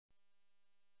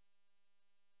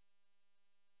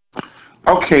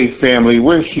Okay, family,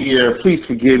 we're here. Please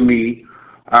forgive me.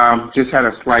 Just had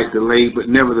a slight delay, but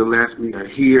nevertheless, we are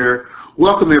here.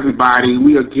 Welcome, everybody.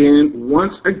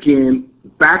 Once again,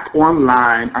 back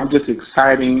online. I'm just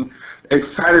excited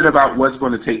about what's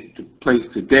going to take place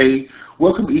today.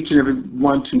 Welcome each and every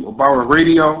one to Obawa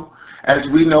Radio. As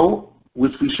we know,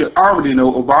 which we should already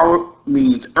know, Obawa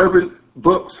means Urban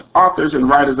Books, Authors, and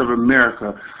Writers of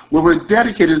America, where we're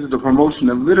dedicated to the promotion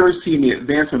of literacy and the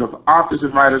advancement of authors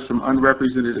and writers from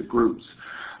underrepresented groups.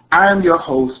 I am your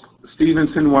host,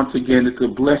 Stevenson, once again. It's a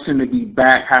blessing to be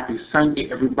back. Happy Sunday,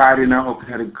 everybody, and I hope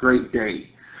you had a great day.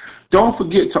 Don't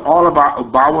forget to all of our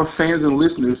Obawa fans and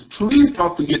listeners, please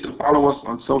don't forget to follow us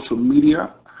on social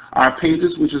media. Our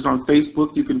pages, which is on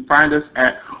Facebook, you can find us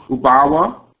at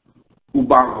Obawa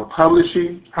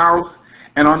Publishing House,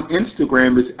 and on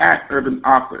Instagram is at Urban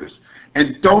Authors.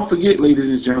 And don't forget, ladies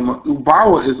and gentlemen,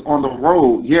 Obawa is on the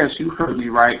road, yes, you heard me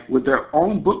right, with their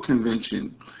own book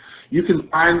convention. You can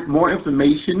find more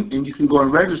information, and you can go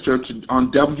and register on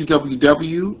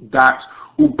www.ubawa,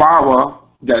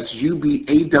 that's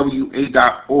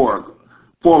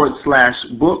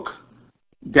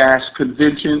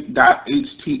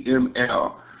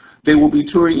ubawa.org/book-convention.html. They will be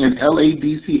touring in LA,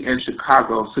 DC, and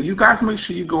Chicago. So you guys make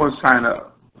sure you go and sign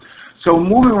up. So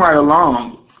moving right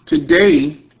along,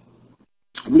 today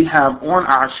we have on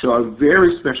our show a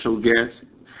very special guest,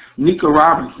 Kneika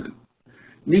Robbins.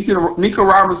 Kneika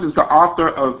Robbins is the author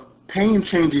of Pain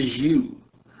Changes You.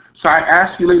 So I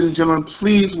ask you, ladies and gentlemen,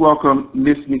 please welcome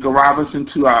Miss Kneika Robbins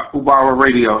to our Obawa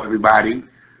Radio, everybody.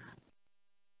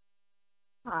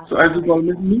 Hi. So as we go,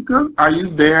 Miss Kneika, are you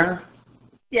there?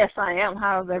 Yes, I am.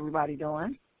 How's everybody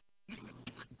doing?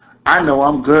 I know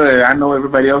I'm good. I know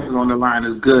everybody else is on the line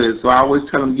is good. So I always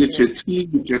tell them, get your tea,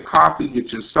 get your coffee,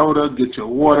 get your soda, get your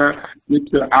water, get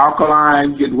your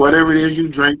alkaline, get whatever it is you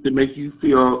drink to make you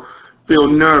feel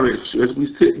nourished as we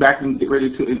sit back and get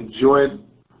ready to enjoy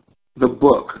the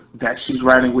book that she's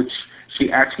writing, which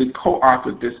she actually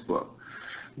co-authored this book.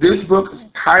 This book's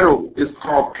title is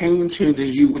called Pain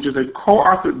Changes You, which is a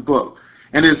co-authored book,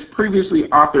 and has previously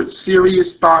authored Serious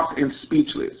Thoughts and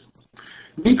Speechless.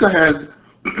 Kneika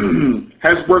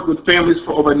has worked with families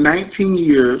for over 19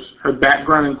 years. Her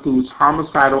background includes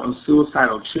homicidal and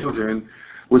suicidal children,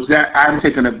 which I'm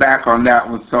taken aback on that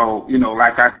one. So,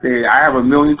 like I said, I have a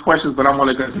million questions, but I'm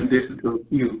only going to listen to a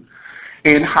few.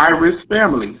 And high-risk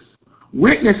families.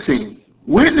 Witnessing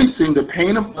the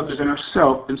pain of others and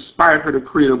herself inspired her to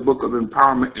create a book of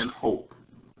empowerment and hope.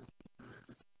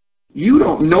 You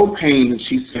don't know pain,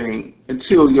 she's saying,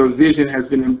 until your vision has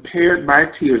been impaired by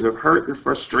tears of hurt and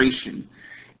frustration.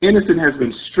 Innocence has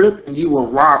been stripped, and you were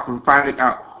robbed from finding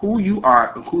out who you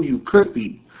are and who you could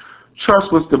be.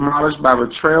 Trust was demolished by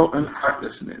betrayal and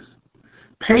heartlessness.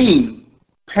 Pain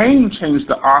changed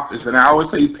the authors, and I always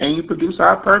say pain produced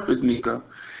our purpose, Kneika,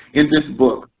 in this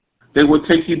book. They will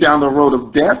take you down the road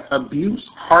of death, abuse,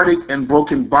 heartache, and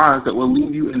broken bonds that will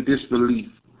leave you in disbelief.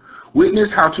 Witness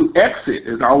how to exit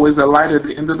is always a light at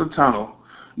the end of the tunnel.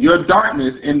 Your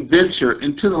darkness and venture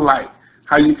into the light,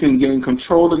 how you can gain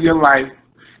control of your life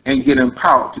and get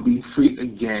empowered to be free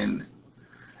again.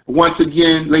 Once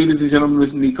again, ladies and gentlemen,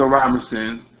 Ms. Kneika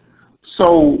Robinson.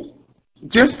 So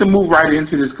just to move right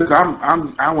into this, because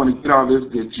I want to get all this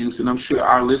good juice, and I'm sure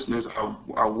our listeners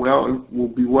will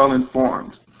be well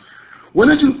informed. When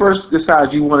did you first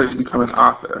decide you wanted to become an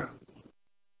author?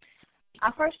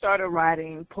 I first started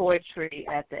writing poetry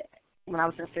when I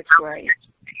was in 6th grade.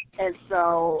 And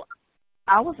so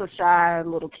I was a shy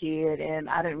little kid, and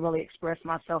I didn't really express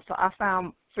myself. So I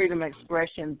found freedom of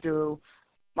expression through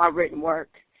my written work.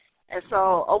 And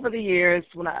so over the years,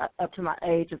 up to my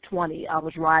age of 20, I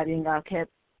was writing. I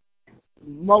kept a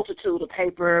multitude of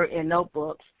paper and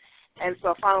notebooks. And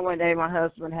so finally one day my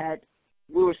husband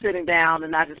we were sitting down,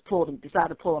 and I just decided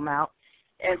to pull them out.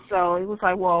 And so he was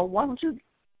like, well, why don't you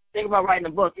think about writing a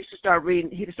book? You should start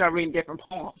reading. He should start reading different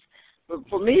poems. But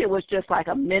for me, it was just like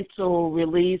a mental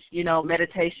release,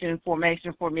 meditation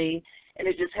formation for me, and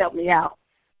it just helped me out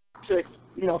to,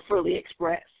 fully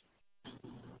express.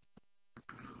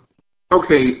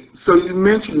 Okay, so you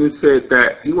mentioned and said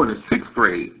that you were in 6th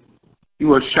grade. You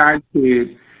were a shy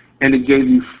kid, and it gave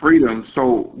you freedom.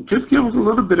 So just give us a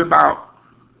little bit about,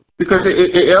 because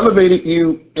it elevated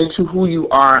you into who you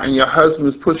are, and your husband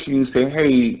was pushing you and saying,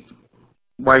 hey,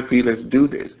 wifey, let's do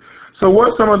this. So what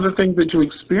are some of the things that you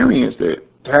experienced that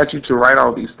had you to write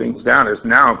all these things down that's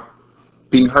now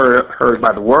being heard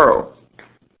by the world?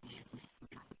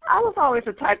 I was always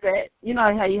the type that,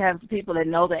 how you have people that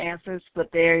know the answers,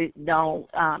 but they don't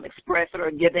express it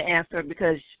or give the answer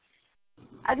because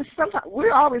I just sometimes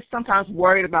we're always sometimes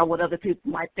worried about what other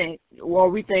people might think, or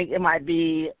we think it might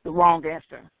be the wrong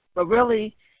answer. But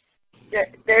really,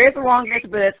 there is a wrong answer,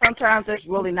 but sometimes there's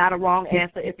really not a wrong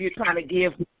answer if you're trying to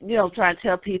give, trying to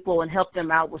tell people and help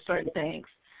them out with certain things.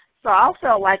 So I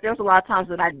felt like there was a lot of times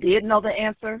that I did know the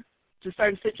answer to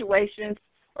certain situations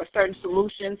or certain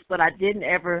solutions, but I didn't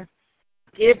ever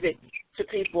give it to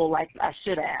people like I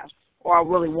should have or I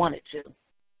really wanted to.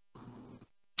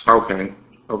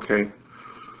 Okay.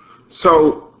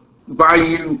 So by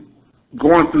you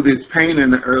going through this pain in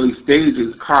the early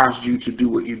stages caused you to do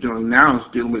what you're doing now, is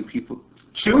dealing with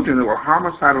children that were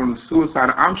homicidal and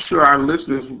suicidal. I'm sure our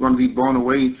listeners are going to be blown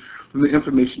away from the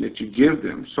information that you give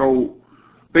them. So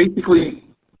basically,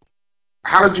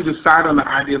 how did you decide on the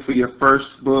idea for your first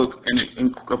book?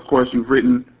 And of course, you've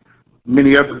written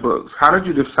many other books. How did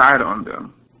you decide on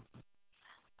them?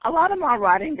 A lot of my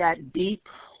writing got deep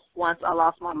once I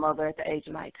lost my mother at the age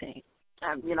of 19.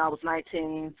 I was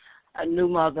 19, a new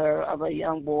mother of a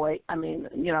young boy.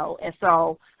 And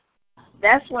so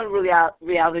that's when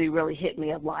reality really hit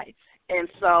me of life. And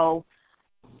so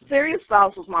Serious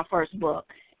Thoughts was my first book.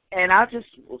 And I just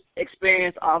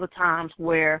experienced all the times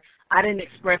where I didn't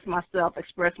express myself,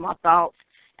 express my thoughts.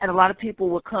 And a lot of people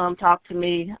would come talk to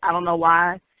me. I don't know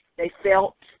why. They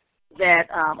felt that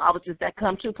I was just that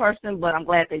come-to person, but I'm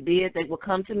glad they did. They would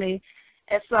come to me.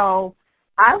 And so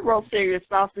I wrote Serious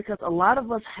Thoughts because a lot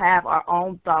of us have our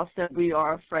own thoughts that we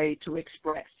are afraid to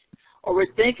express. Or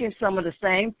we're thinking some of the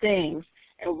same things,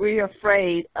 and we're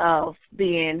afraid of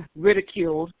being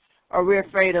ridiculed, or we're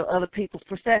afraid of other people's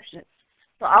perceptions.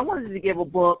 So I wanted to give a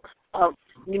book of,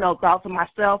 thoughts of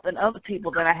myself and other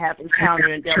people that I have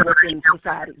encountered and dealt with in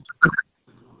society.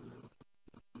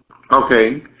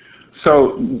 Okay.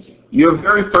 So your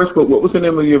very first book, what was the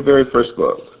name of your very first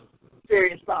book?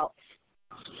 Serious Thoughts.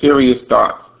 Serious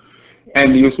Thoughts.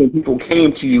 And you said people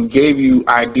came to you, gave you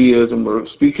ideas, and were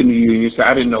speaking to you. You said,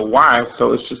 I didn't know why.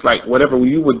 So it's just like whatever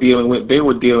you were dealing with, they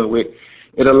were dealing with.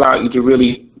 It allowed you to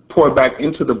really pour back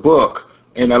into the book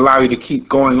and allow you to keep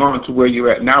going on to where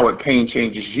you're at now. Where pain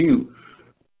changes you.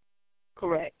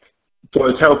 Correct. So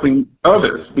it's helping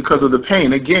others because of the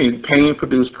pain. Again, pain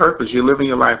produced purpose. You're living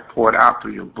your life poured out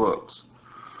through your books.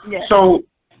 Yes. So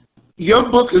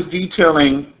your book is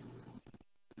detailing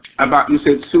about, you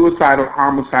said, suicidal,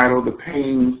 homicidal, the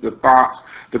pains, the thoughts,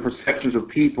 the perceptions of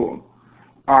people.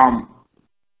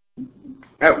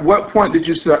 At what point did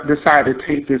you decide to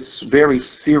take this very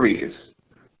serious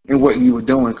in what you were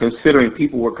doing, considering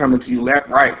people were coming to you left,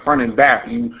 right, front, and back?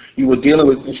 You were dealing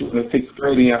with issues in the sixth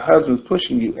grade and your husband's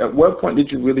pushing you. At what point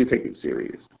did you really take it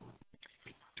serious?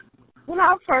 When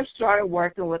I first started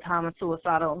working with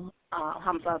suicidal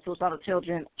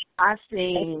children, I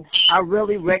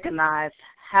really recognized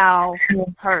how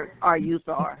hurt our youth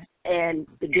are and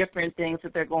the different things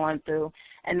that they're going through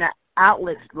and the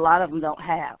outlets a lot of them don't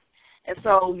have. And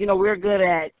so, we're good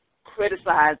at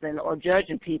criticizing or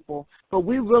judging people, but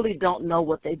we really don't know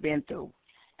what they've been through.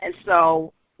 And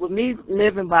so with me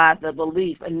living by the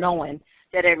belief and knowing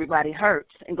that everybody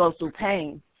hurts and goes through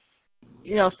pain,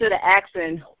 instead of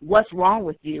asking what's wrong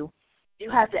with you, you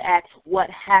have to ask what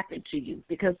happened to you,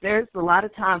 because there's a lot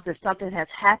of times that something has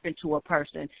happened to a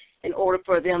person in order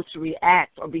for them to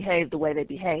react or behave the way they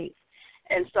behave.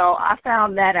 And so I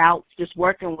found that out just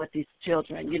working with these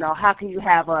children. How can you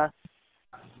have a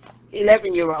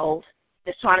 11-year-old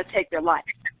that's trying to take their life?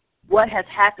 What has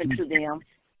happened to them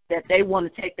that they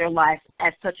want to take their life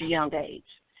at such a young age?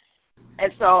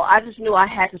 And so I just knew I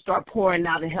had to start pouring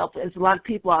out and help. There's a lot of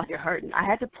people out here hurting. I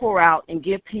had to pour out and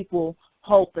give people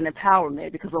hope and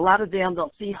empowerment, because a lot of them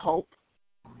don't see hope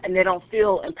and they don't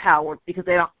feel empowered because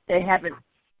they haven't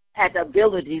had the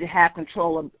ability to have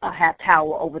control or have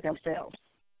power over themselves.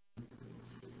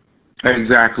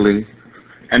 Exactly.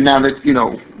 And now that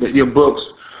that your books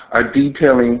are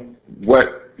detailing what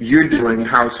you're doing and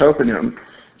how it's helping them,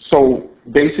 so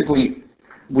basically,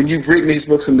 when you've written these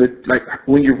books and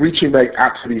when you're reaching back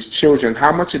out to these children,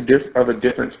 how much of a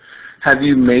difference have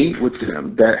you made with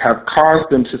them that have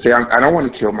caused them to say, I don't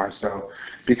want to kill myself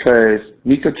because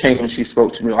Kneika came and she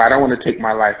spoke to me, I don't want to take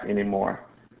my life anymore?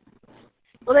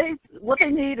 Well, what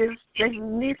they need is they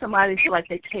need somebody to feel like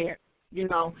they care,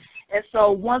 And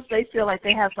so once they feel like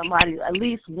they have somebody, at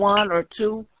least one or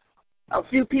two, a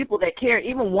few people that care,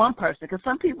 even one person, because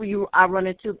some people I run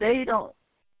into, they don't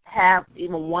have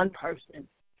even one person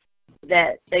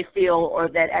that they feel or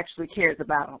that actually cares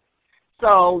about them.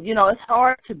 So, it's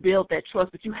hard to build that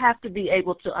trust, but you have to be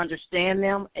able to understand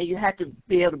them and you have to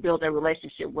be able to build that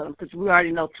relationship with them, because we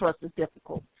already know trust is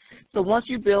difficult. So once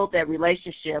you build that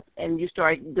relationship and you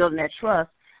start building that trust,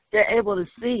 they're able to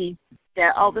see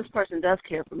that, oh, this person does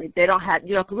care for me. They don't have,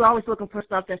 you know, because we're always looking for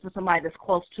something for somebody that's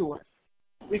close to us.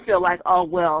 We feel like, oh,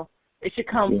 well, it should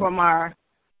come from our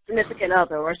significant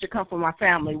other, or it should come from our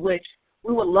family, which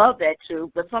we would love that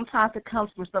too, but sometimes it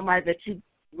comes from somebody that you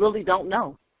really don't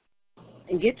know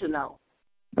and get to know.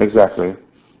 Exactly.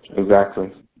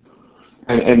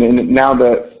 And now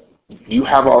that you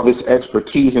have all this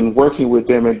expertise in working with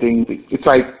them and things, it's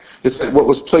like what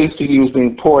was placed to you is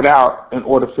being poured out in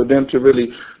order for them to really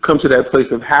come to that place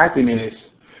of happiness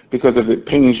because of the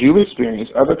pains you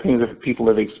experienced, other pains that people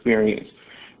have experienced.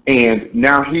 And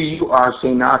now here you are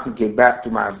saying, now I can get back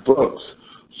to my books.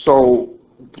 So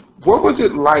what was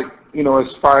it like, you know, as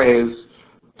far as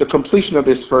the completion of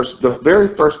the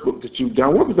very first book that you've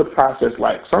done? What was the process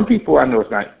like? Some people, I know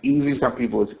it's not easy, some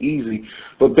people it's easy,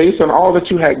 but based on all that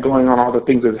you had going on, all the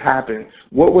things that happened,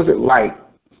 what was it like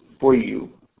for you?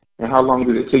 And how long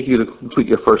did it take you to complete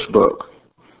your first book?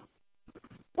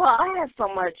 Well, I had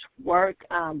so much work,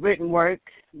 written work,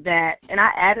 and I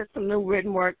added some new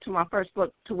written work to my first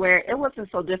book to where it wasn't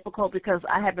so difficult because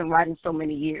I had been writing so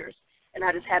many years, and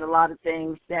I just had a lot of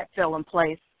things that fell in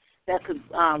place that could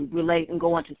relate and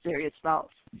go into serious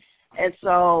thoughts. And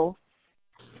so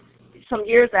some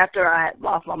years after I had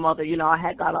lost my mother, you know, I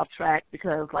had got off track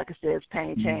because, like I said,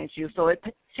 pain changed you. So it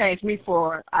changed me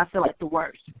for, I feel like, the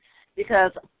worst,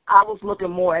 because I was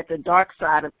looking more at the dark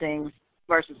side of things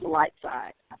versus the light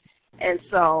side. And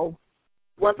so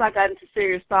once I got into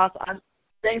serious thoughts,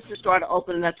 things just started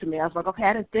opening up to me. I was like, okay,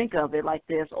 I didn't think of it like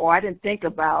this, or I didn't think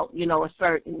about, you know, a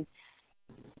certain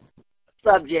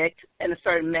subject in a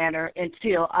certain manner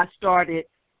until I started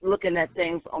looking at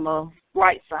things on the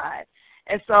bright side.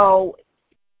 And so,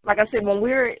 like I said, when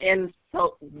we're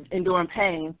enduring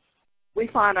pain, we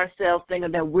find ourselves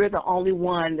thinking that we're the only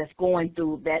one that's going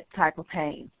through that type of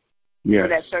pain, or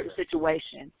that certain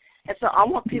situation. And so I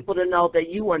want people to know that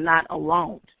you are not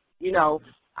alone. You know,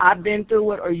 I've been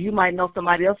through it, or you might know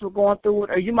somebody else is going through it,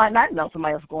 or you might not know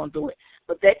somebody else going through it.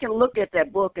 But they can look at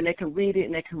that book and they can read it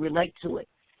and they can relate to it.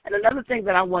 And another thing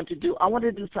that I want to do, I want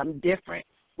to do something different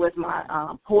with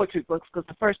my poetry books, because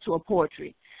the first two are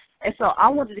poetry. And so I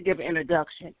wanted to give an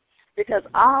introduction, because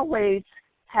I always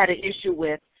had an issue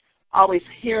with always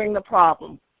hearing the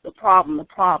problem.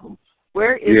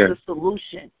 Where is the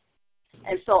solution?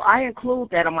 And so I include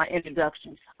that in my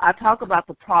introductions. I talk about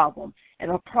the problem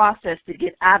and a process to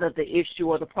get out of the issue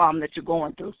or the problem that you're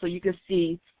going through, so you can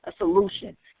see a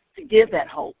solution to give that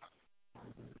hope.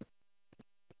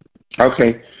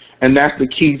 Okay, and that's the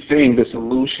key thing, the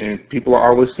solution. People are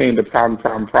always saying the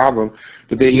problem,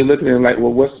 but then you're looking at it like,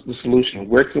 well, what's the solution?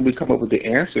 Where can we come up with the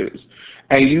answers?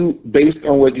 And you, based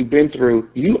on what you've been through,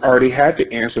 you already had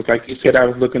the answers. Like you said, I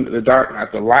was looking at the dark,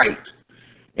 not the light.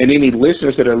 And any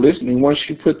listeners that are listening, once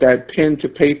you put that pen to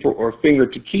paper or finger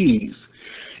to keys,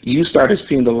 you started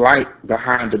seeing the light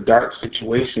behind the dark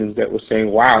situations that were saying,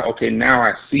 wow, okay, now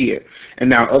I see it. And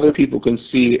now other people can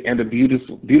see it. And the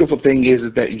beautiful thing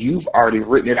is that you've already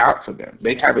written it out for them.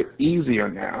 They have it easier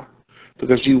now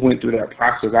because you went through that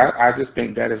process. I just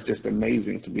think that is just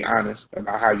amazing, to be honest,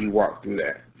 about how you walked through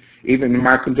that. Even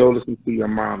my condolences to your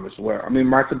mom as well. I mean,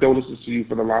 my condolences to you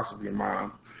for the loss of your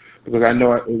mom, because I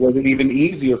know it wasn't even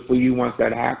easier for you once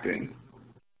that happened.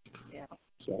 Yeah.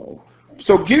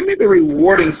 So give me the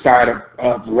rewarding side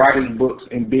of writing books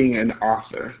and being an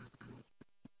author.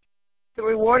 The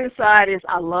rewarding side is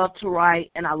I love to write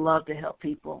and I love to help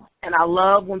people. And I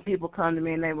love when people come to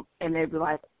me and they be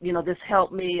like, you know, this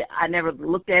helped me. I never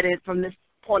looked at it from this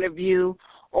point of view,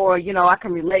 or, you know, I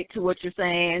can relate to what you're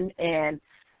saying. And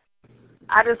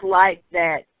I just like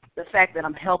that, the fact that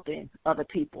I'm helping other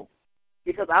people,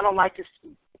 because I don't like to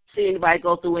see anybody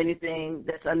go through anything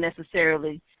that's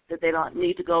unnecessarily that they don't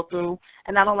need to go through,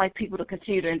 and I don't like people to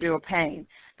continue to endure pain,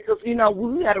 because, you know,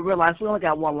 we got to realize we only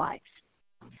got one life.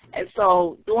 And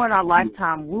so during our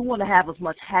lifetime, we want to have as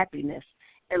much happiness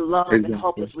and love and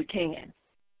hope as we can.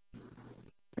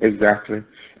 Exactly.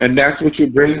 And that's what you're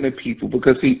bringing to people,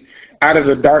 because, see, out of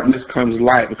the darkness comes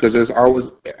light, because there's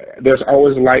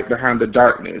always light behind the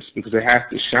darkness, because it has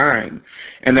to shine.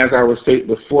 And as I was saying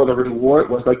before, the reward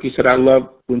was, like you said, I love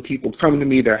when people come to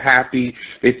me, they're happy,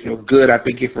 they feel good. I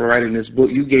thank you for writing this book.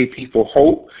 You gave people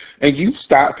hope, and you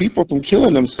stopped people from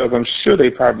killing themselves. I'm sure they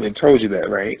probably told you that,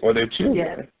 right? Or their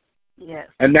children. Yes.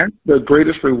 And that's the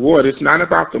greatest reward. It's not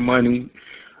about the money.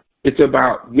 It's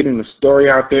about getting the story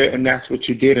out there, and that's what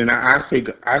you did. And I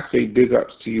say big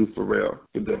ups to you for real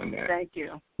for doing that. Thank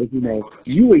you. Because, you know,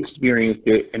 you experienced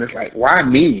it, and it's like, why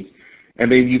me?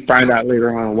 And then you find out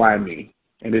later on why me.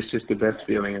 And it's just the best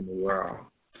feeling in the world.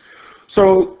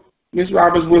 So, Ms.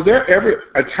 Robbins, was there ever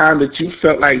a time that you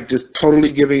felt like just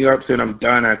totally giving up, saying, I'm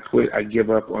done, I quit, I give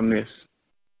up on this?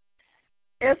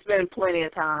 It's been plenty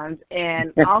of times.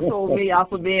 And also me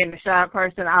also being a shy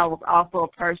person, I was also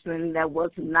a person that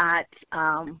was not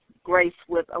graced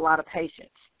with a lot of patience.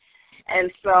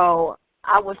 And so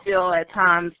I would feel at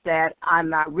times that I'm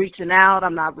not reaching out,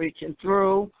 I'm not reaching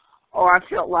through, or I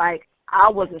felt like I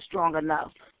wasn't strong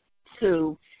enough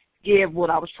to give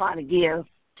what I was trying to give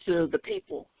to the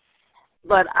people.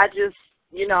 But I just,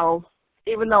 you know,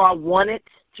 even though I wanted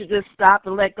to just stop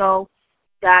and let go,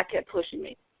 God kept pushing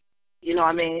me. You know what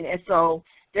I mean? And so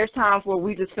there's times where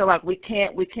we just feel like we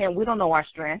don't know our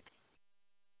strength.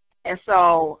 And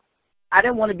so I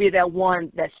didn't want to be that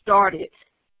one that started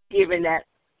giving that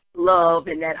love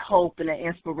and that hope and that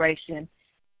inspiration,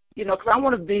 you know, because I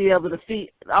want to be able to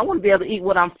eat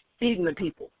what I'm feeding the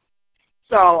people.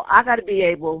 So I got to be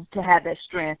able to have that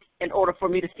strength in order for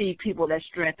me to feed people that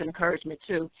strength and encouragement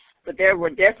too. But there were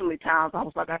definitely times I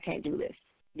was like, I can't do this.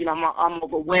 You know, I'm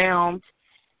overwhelmed,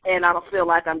 and I don't feel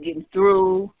like I'm getting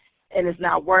through, and it's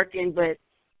not working. But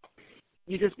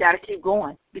you just got to keep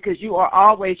going, because you are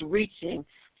always reaching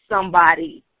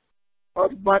somebody or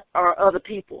other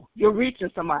people. You're reaching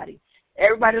somebody.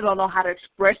 Everybody don't know how to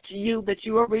express to you that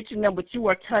you are reaching them, but you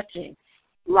are touching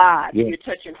lives. Yeah. You're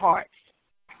touching hearts.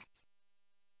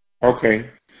 Okay.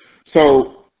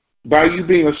 So by you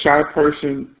being a shy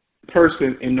person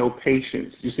and no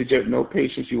patience, you said you have no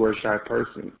patience, you were a shy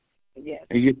person. Yes.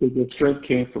 And you said your strength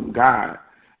came from God.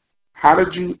 How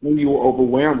did you, when you were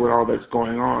overwhelmed with all that's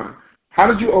going on, how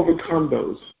did you overcome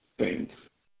those things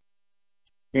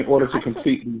in order to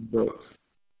complete these books?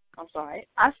 I'm sorry.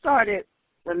 I started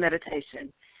with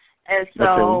meditation. And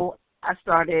so I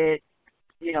started,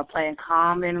 you know, playing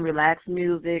calm and relaxed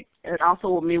music, and also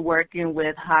with me working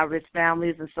with high-risk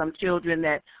families and some children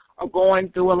that are going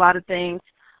through a lot of things.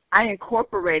 I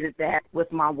incorporated that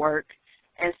with my work.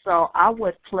 And so I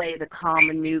would play the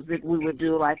calming music. We would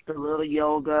do like the little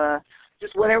yoga,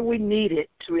 just whatever we needed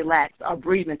to relax, our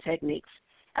breathing techniques.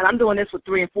 And I'm doing this with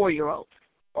 3- and 4-year-olds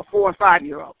or 4- and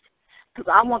 5-year-olds,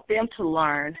 because I want them to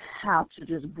learn how to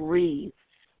just breathe,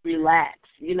 relax.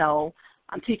 You know,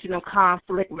 I'm teaching them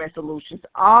conflict resolutions,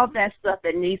 all that stuff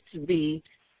that needs to be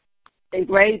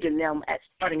engraved in them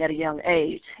starting at a young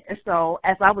age. And so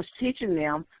as I was teaching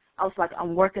them, I was like,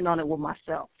 I'm working on it with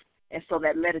myself. And so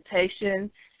that meditation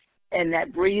and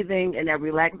that breathing and that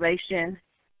relaxation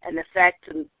and the fact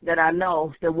that I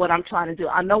know that what I'm trying to do,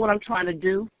 I know what I'm trying to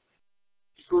do,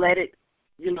 just let it,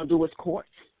 you know, do its course.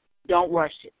 Don't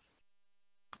rush it.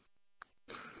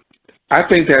 I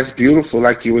think that's beautiful,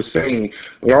 like you were saying,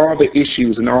 with all the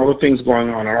issues and all the things going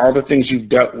on and all the things you've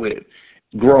dealt with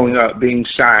growing up, being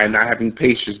shy, not having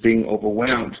patience, being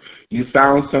overwhelmed. You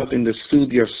found something to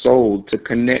soothe your soul, to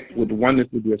connect with oneness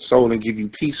with your soul and give you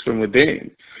peace from within.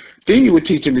 Then you were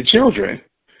teaching the children,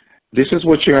 this is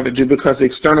what you have to do, because the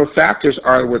external factors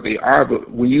are what they are, but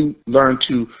when you learn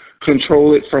to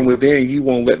control it from within, you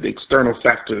won't let the external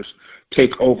factors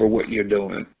take over what you're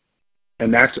doing.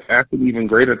 And that's an even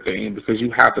greater thing, because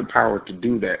you have the power to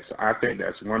do that. So I think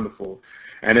that's wonderful.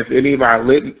 And if any of our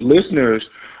listeners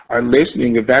are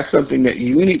listening, if that's something that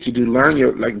you need to do, learn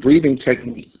your breathing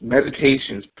techniques,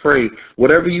 meditations, pray,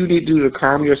 whatever you need to do to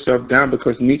calm yourself down,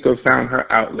 because Kneika found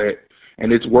her outlet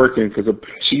and it's working, because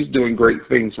she's doing great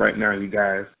things right now, you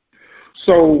guys.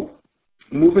 So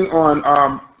moving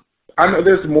on, I know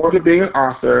there's more to being an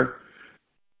author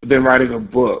than writing a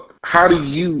book. How do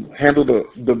you handle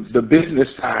the business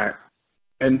side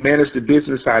and manage the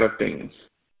business side of things?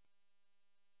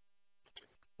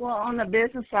 Well, on the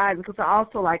business side, because I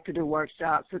also like to do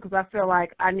workshops, because I feel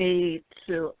like I need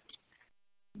to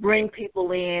bring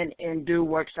people in and do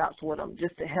workshops with them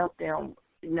just to help them,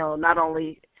 you know, not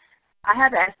only, I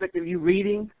have the aspect of you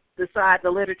reading the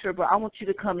literature, but I want you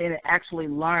to come in and actually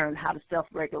learn how to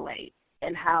self-regulate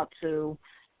and how to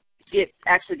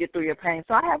actually get through your pain.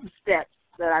 So I have steps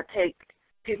that I take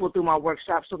people through my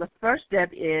workshop. So the first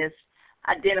step is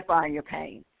identifying your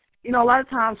pain. You know, a lot of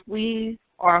times we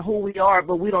are who we are,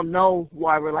 but we don't know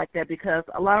why we're like that, because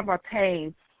a lot of our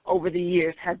pain over the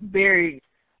years has buried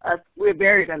us. We're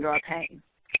buried under our pain.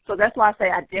 So that's why I say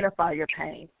identify your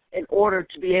pain in order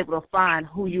to be able to find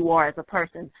who you are as a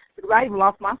person, because I even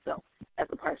lost myself as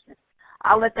a person.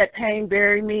 I let that pain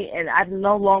bury me, and I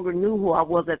no longer knew who I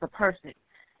was as a person.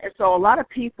 And so a lot of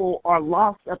people are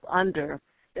lost up under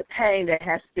the pain that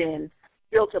has been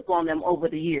built up on them over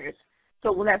the years.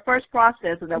 So when that first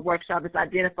process of that workshop is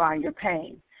identifying your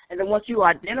pain, and then once you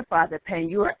identify the pain,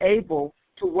 you are able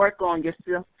to work on your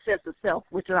sense of self,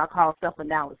 which I call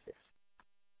self-analysis.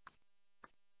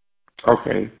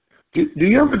 Okay. Do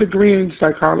you have a degree in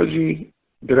psychology?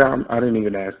 I didn't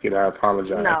even ask it. I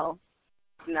apologize. No.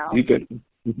 You did.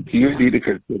 You need to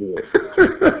consider it.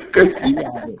 Because you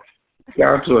have it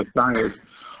down to a science.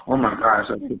 Oh my gosh,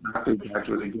 I think that's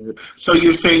really good. So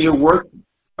you're saying your work,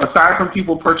 aside from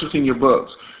people purchasing your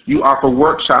books, you offer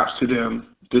workshops to them.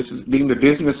 This is being the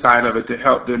business side of it to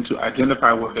help them to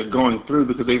identify what they're going through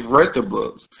because they've read the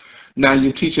books. Now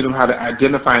you're teaching them how to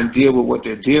identify and deal with what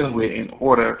they're dealing with in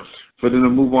order for them to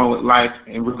move on with life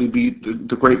and really be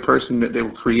the great person that they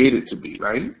were created to be,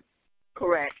 right?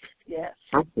 Correct, yes.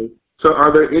 Okay. So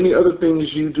are there any other things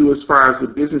you do as far as the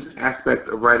business aspect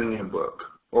of writing a book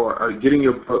or getting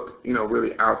your book,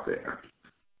 really out there?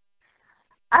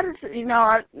 I just,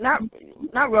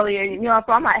 not really. If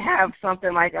I might have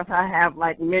something like, if I have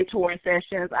like mentoring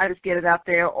sessions, I just get it out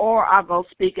there, or I'll go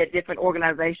speak at different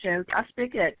organizations. I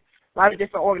speak at a lot of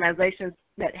different organizations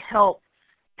that help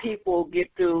people get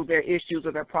through their issues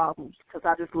or their problems because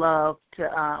I just love to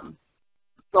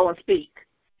go and speak.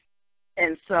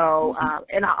 And so,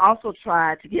 and I also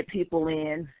try to get people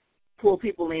pull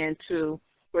people into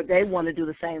where they want to do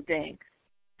the same thing.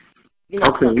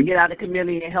 To get out of the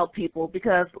community and help people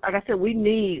because, like I said, we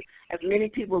need as many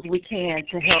people as we can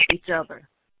to help each other.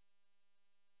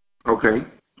 Okay.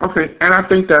 And I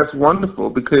think that's wonderful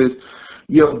because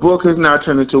your book is now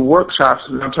turning into workshops,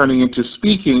 it's now turning into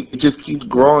speaking. It just keeps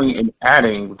growing and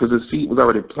adding because the seed was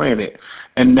already planted.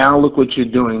 And now look what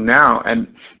you're doing now. And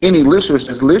any listeners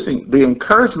just listening, the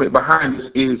encouragement behind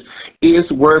this is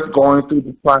worth going through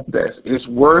the process. It's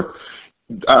worth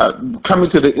coming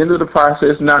to the end of the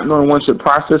process, not knowing once the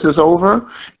process is over,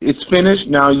 it's finished.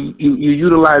 Now you're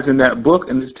utilizing that book,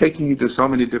 and it's taking you to so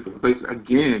many different places.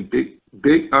 Again,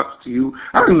 big ups to you.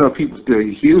 I don't know if people still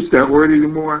use that word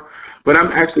anymore, but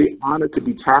I'm actually honored to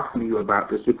be talking to you about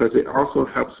this because it also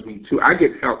helps me too. I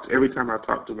get helped every time I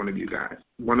talk to one of you guys.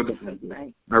 One of the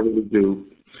I really do.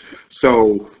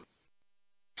 So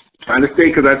trying to stay,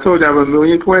 because I told you I have a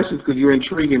million questions because you're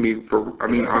intriguing me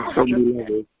on so many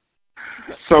levels.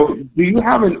 So do you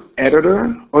have an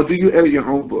editor or do you edit your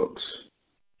own books?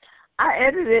 I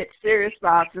edited Serious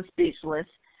Box and Speechless,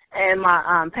 and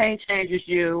my Pain Changes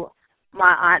You,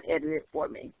 my aunt edited it for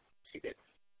me. She did.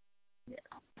 Yeah.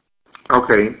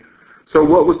 Okay. So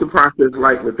what was the process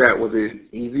like with that? Was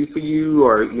it easy for you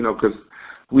or, because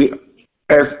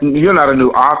you're not a new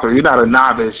author, you're not a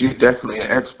novice, you're definitely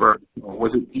an expert.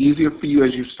 Was it easier for you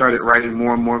as you started writing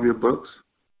more and more of your books?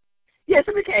 Yes,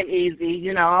 it became easy.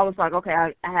 I was like, okay,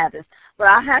 I have this. But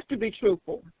I have to be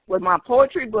truthful. With my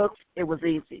poetry books, it was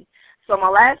easy. So my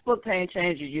last book, Pain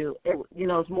Changes You,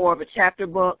 it's more of a chapter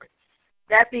book.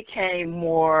 That became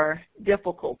more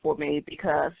difficult for me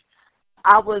because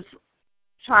I was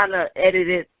trying to edit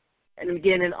it in the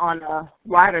beginning on a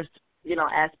writer's,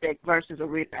 aspect versus a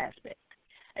reader aspect.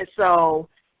 And so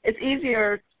it's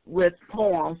easier with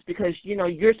poems because,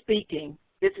 you're speaking.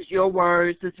 This is your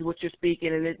words, this is what you're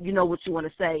speaking, and you know what you want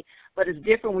to say. But it's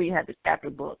different when you have the chapter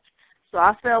books. So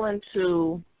I fell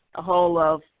into a hole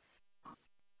of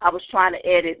I was trying to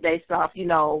edit based off,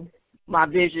 my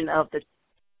vision of the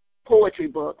poetry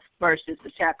books versus the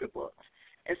chapter books.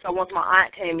 And so once my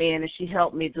aunt came in and she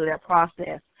helped me through that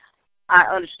process, I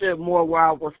understood more where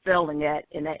I was failing at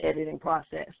in that editing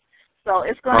process. So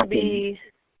it's going to be,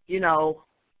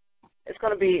 it's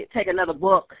going to be take another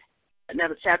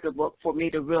chapter book for me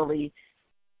to really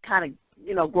kind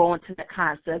of, grow into the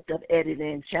concept of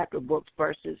editing chapter books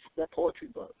versus the poetry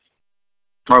books.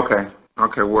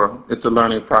 Okay, well, it's a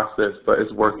learning process, but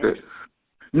it's worth it.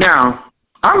 Now,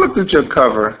 I looked at your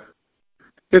cover.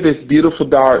 There's this beautiful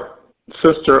dark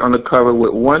sister on the cover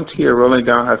with one tear rolling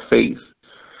down her face.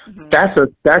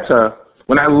 Mm-hmm.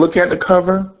 When I look at the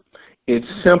cover, it's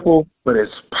simple, but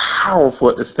it's powerful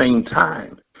at the same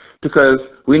time. Because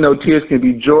we know tears can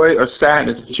be joy or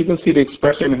sadness, but you can see the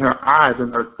expression in her eyes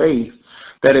and her face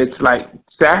that it's like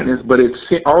sadness, but it's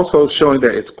also showing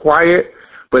that it's quiet,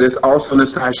 but it's also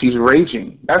inside she's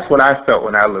raging. That's what I felt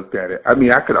when I looked at it. I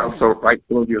mean, I could also write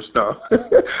some of your stuff.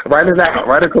 Write it out.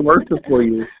 Write a commercial for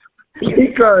you.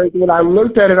 Because when I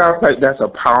looked at it, I was like, that's a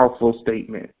powerful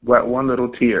statement. But one little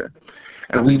tear.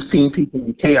 And we've seen people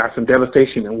in chaos and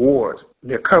devastation and wars.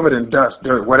 They're covered in dust,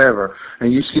 dirt, whatever.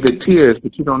 And you see the tears,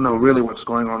 but you don't know really what's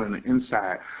going on in the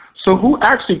inside. So who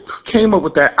actually came up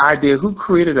with that idea? Who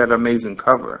created that amazing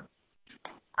cover?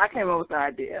 I came up with the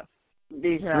idea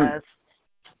because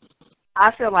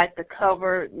I feel like the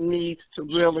cover needs to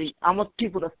really, I want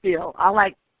people to feel.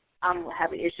 I'm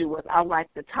having an issue with, I like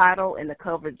the title and the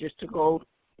cover just to go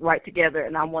right together,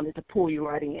 and I wanted to pull you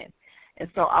right in. And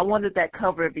so I wanted that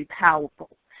cover to be powerful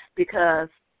because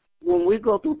when we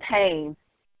go through pain,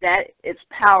 that it's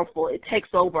powerful. It takes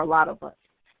over a lot of us.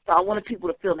 So I wanted people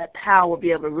to feel that power,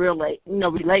 be able to relate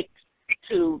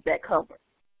to that cover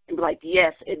and be like,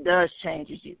 yes, it does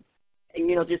changes you. And,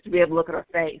 you know, just to be able to look at her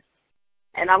face.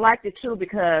 And I liked it, too,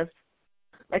 because,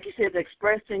 like you said, the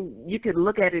expression, you could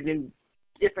look at it in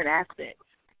different aspects.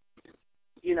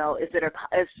 You know,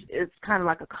 it's kind of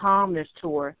like a calmness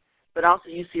to her, but also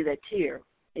you see that tear.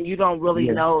 And you don't really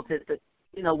know if it's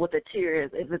what the tear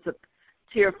is. If it's a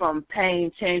tear from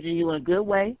pain changing you in a good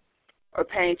way or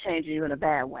pain changing you in a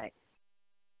bad way.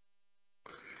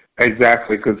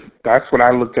 Exactly, because that's what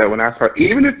I looked at when I started.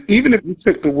 Even if you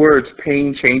took the words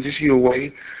 "pain changes you"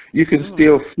 away, you can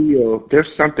still feel there's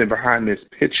something behind this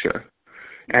picture,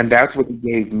 and that's what it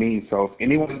gave me. So if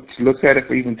anyone looks at it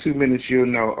for even 2 minutes, you'll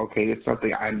know, okay, it's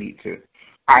something I need to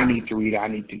read, I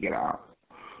need to get out.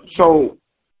 So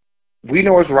we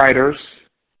know as writers,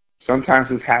 sometimes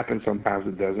this happens, sometimes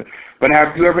it doesn't. But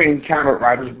have you ever encountered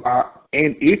writer's block?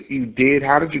 And if you did,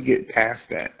 how did you get past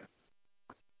that?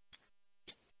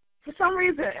 For some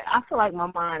reason, I feel like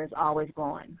my mind is always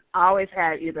going. I always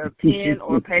have either a pen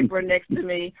or paper next to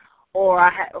me, or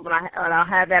when I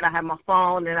have that, I have my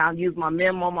phone, and I'll use my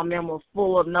memo. My memo is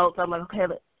full of notes. I'm like, okay,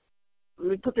 let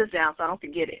me put this down so I don't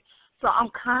forget it. So I'm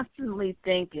constantly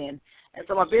thinking. And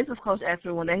so my business coach asked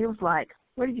me one day, he was like,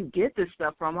 where do you get this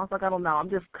stuff from? I was like, I don't know. I'm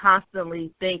just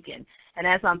constantly thinking. And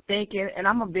as I'm thinking, and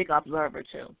I'm a big observer,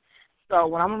 too. So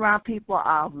when I'm around people,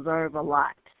 I observe a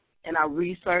lot. And I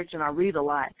research and I read a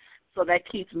lot. So that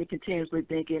keeps me continuously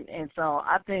thinking. And so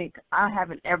I think I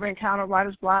haven't ever encountered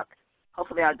writer's block.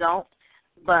 Hopefully I don't.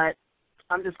 But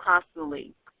I'm just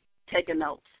constantly taking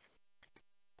notes.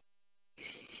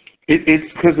 It's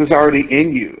because it's already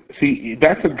in you. See,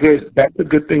 that's a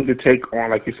good thing to take on.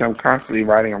 Like you said, I'm constantly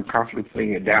writing. I'm constantly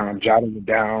putting it down. I'm jotting it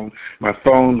down. My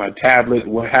phone, my tablet,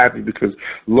 what have you. Because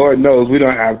Lord knows we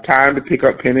don't have time to pick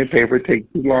up pen and paper.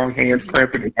 Take too long, hands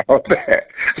cramping, and all that.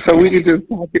 So we can just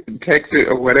talk it and text it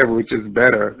or whatever, which is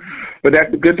better. But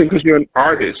that's a good thing because you're an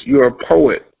artist. You're a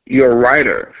poet. You're a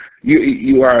writer.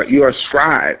 You are a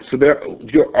scribe. So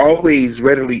you're always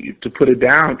ready to put it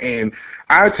down. And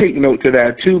I take note to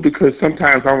that, too, because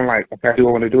sometimes I'm like, okay, I do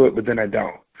want to do it, but then I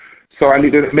don't. So I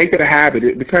need to make it a habit.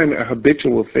 It becomes a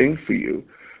habitual thing for you.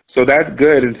 So that's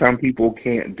good, and some people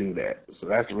can't do that. So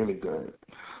that's really good.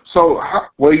 So,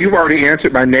 well, you've already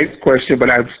answered my next question, but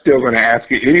I'm still going to ask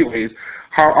it anyways.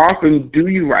 How often do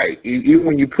you write, even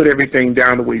when you put everything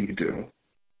down the way you do?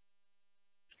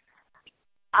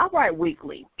 I write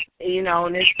weekly,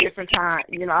 and it's different time.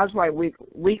 I just write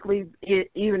weekly,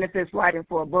 even if it's writing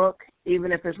for a book,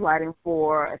 even if it's writing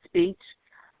for a speech,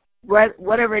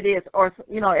 whatever it is. Or,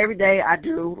 every day I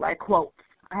do, like, quotes.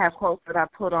 I have quotes that I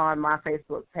put on my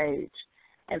Facebook page.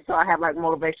 And so I have, like,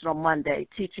 Motivational Monday,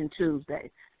 Teaching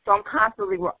Tuesday. So I'm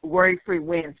constantly Worry-Free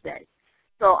Wednesday.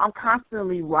 So I'm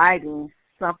constantly writing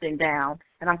something down,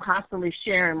 and I'm constantly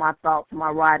sharing my thoughts and my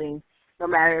writing, no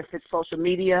matter if it's social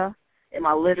media, in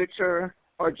my literature,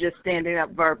 or just standing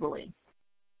up verbally.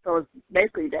 So it's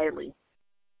basically daily.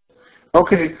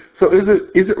 Okay, so is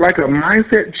it like a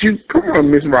mindset? Come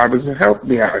on, Miss Robinson, help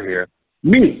me out here.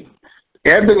 Me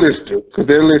and the listener, because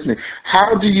they're listening.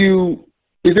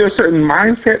 Is there a certain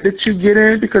mindset that you get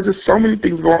in? Because there's so many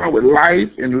things going on with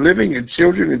life and living and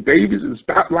children and babies and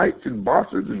stoplights and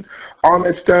bosses and all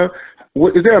that stuff.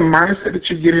 Is there a mindset that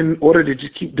you get in order to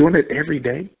just keep doing it every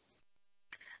day?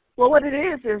 Well, what it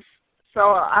is so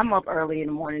I'm up early in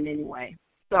the morning anyway.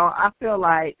 So I feel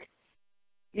like,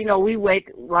 a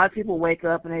lot of people wake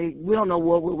up and we don't know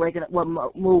what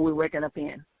mood we're waking up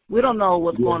in. We don't know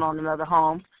what's going on in other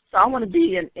homes. So I want to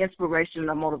be an inspiration and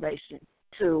a motivation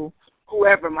to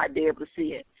whoever might be able to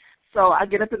see it. So I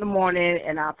get up in the morning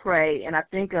and I pray and I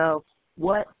think of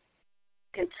what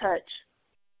can touch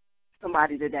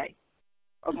somebody today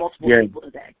or multiple people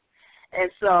today. And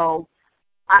so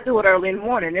I do it early in the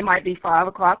morning. It might be 5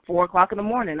 o'clock, 4 o'clock in the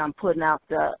morning. I'm putting out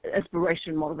the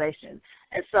inspiration, motivation.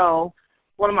 And so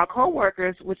one of my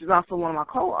coworkers, which is also one of my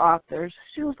co-authors,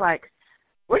 she was like,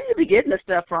 where do you be getting this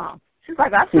stuff from? She's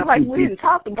like, I feel like we didn't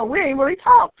talk, but we ain't really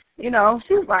talked. She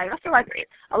was like, I feel like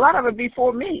a lot of it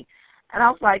before me. And I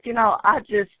was like,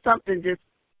 something just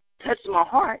touched my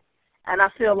heart. And I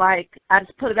feel like I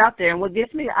just put it out there. And what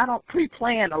gets me, I don't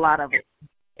pre-plan a lot of it.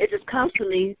 It just comes to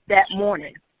me that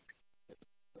morning.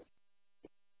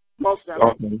 Most of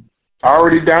it. Okay. I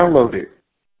already downloaded.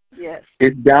 Yes.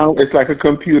 It's down. It's like a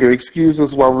computer. Excuse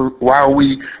us while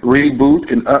we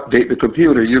reboot and update the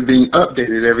computer. You're being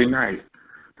updated every night.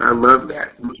 I love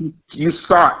that. You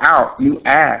sought out. You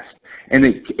asked, and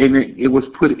it was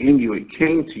put in you. It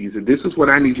came to you. So this is what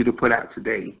I need you to put out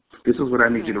today. This is what I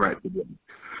need you to write today.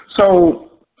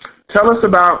 So tell us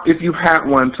about, if you had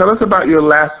one, tell us about your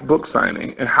last book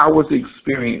signing and how was the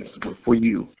experience for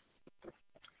you?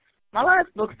 My last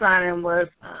book signing was,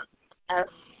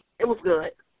 it was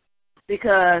good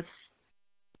because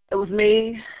it was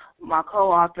me, my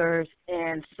co-authors,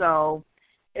 and so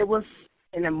it was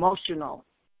an emotional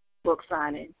book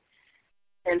signing.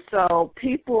 And so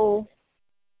people,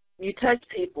 you touch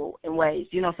people in ways.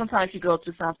 You know, sometimes you go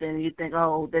to something and you think,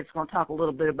 oh, they're just going to talk a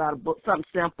little bit about a book, something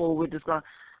simple.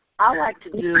 I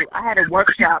had a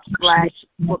workshop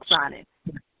 / book signing.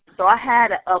 So I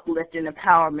had an uplift and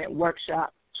empowerment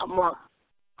workshop amongst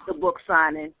the book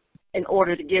signing in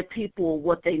order to give people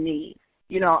what they need.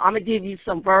 You know, I'm going to give you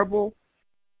some verbal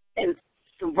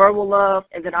love,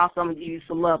 and then also I'm going to give you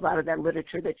some love out of that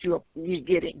literature that you're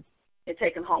getting and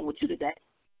taking home with you today.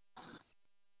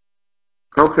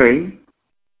 Okay.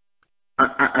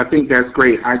 I think that's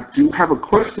great. I do have a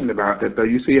question about that, though.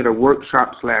 You say at a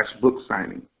workshop / book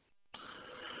signing.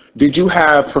 Did you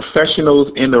have professionals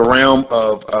in the realm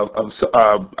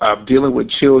of dealing with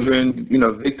children, you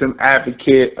know, victim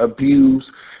advocate, abuse,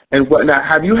 and whatnot?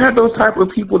 Have you had those type of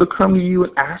people to come to you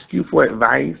and ask you for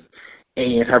advice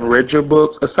and have read your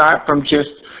books, aside from just,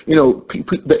 you know,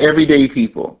 the everyday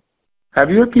people? Have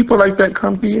you had people like that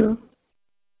come to you?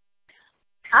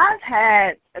 I've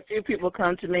had a few people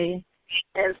come to me,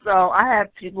 and so I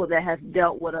have people that have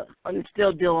dealt with and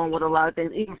still dealing with a lot of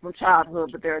things, even from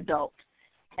childhood, but they're adults.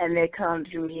 And they come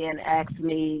to me and ask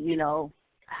me, you know,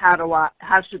 how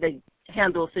should they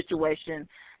handle a situation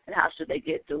and how should they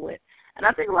get through it. And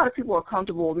I think a lot of people are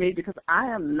comfortable with me because I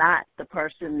am not the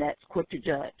person that's quick to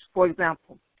judge. For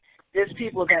example, there's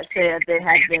people that said they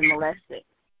have been molested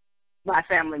by a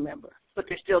family member, but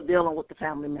they're still dealing with the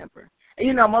family member. And,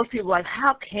 you know, most people are like,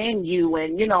 how can you,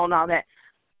 and, you know, and all that.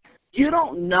 You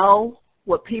don't know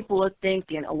what people are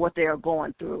thinking or what they are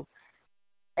going through.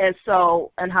 And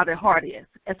how their heart is.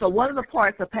 And so one of the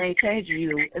parts of Pain Changing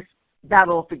You is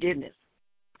battle of forgiveness.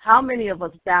 How many of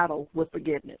us battle with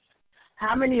forgiveness?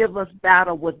 How many of us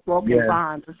battle with broken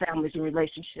bonds in families and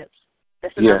relationships?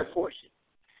 That's another portion.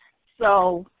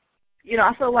 So, you know,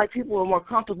 I feel like people are more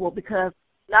comfortable because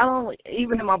not only,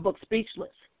 even in my book, Speechless,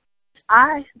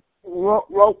 I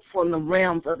wrote from the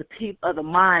realms of the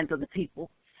minds of the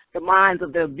people, the minds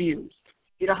of the abused.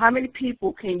 You know, how many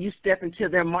people can you step into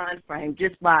their mind frame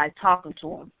just by talking to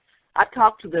them? I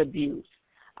talk to the abused.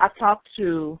 I talk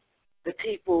to the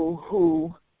people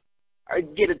who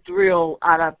get a thrill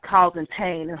out of causing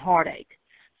pain and heartache.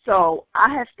 So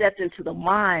I have stepped into the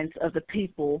minds of the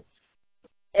people,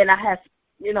 and I have,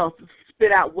 you know,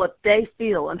 spit out what they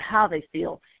feel and how they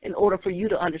feel in order for you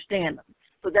to understand them.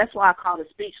 So that's why I call it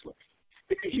Speechless,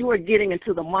 because you are getting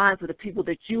into the minds of the people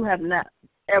that you have not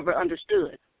ever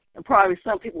understood. And probably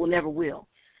some people never will.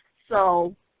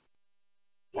 So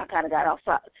I kind of got off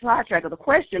sidetrack of the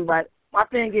question, but my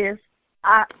thing is,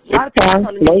 a lot of people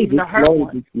come to me, even the hurt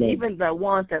ones, even the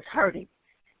ones that's hurting.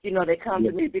 You know, they come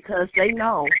to me because they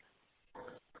know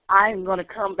I'm going to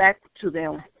come back to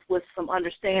them with some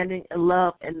understanding and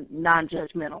love and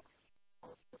non-judgmental.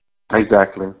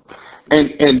 Exactly.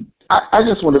 And I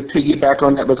just want to piggyback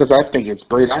on that because I think it's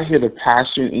great. I hear the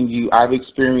passion in you. I've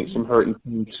experienced some hurt in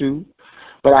you too.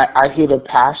 But I hear the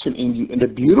passion in you. And the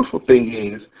beautiful thing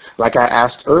is, like I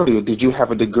asked earlier, did you have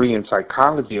a degree in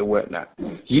psychology or whatnot?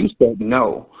 You said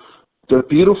no. The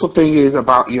beautiful thing is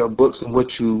about your books and what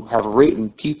you have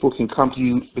written, people can come to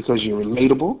you because you're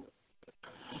relatable.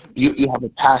 You have a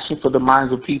passion for the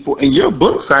minds of people. And your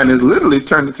book sign is literally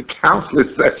turned into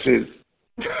counseling sessions.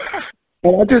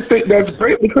 And I just think that's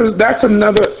great because that's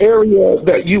another area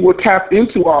that you will tap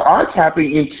into or are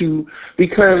tapping into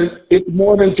because it's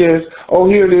more than just, oh,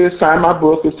 here it is, sign my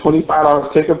book, it's $25,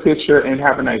 take a picture, and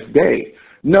have a nice day.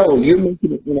 No, you're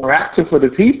making it interactive for the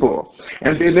people.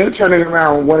 And then they're turning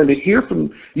around wanting to hear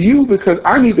from you because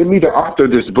I need to meet the author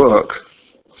of this book.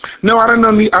 No, I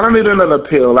don't need another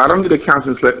pill. I don't need a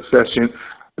counseling session.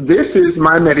 This is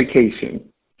my medication.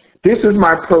 This is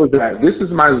my Prozac. This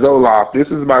is my Zoloft. This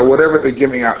is my whatever they're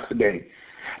giving out today.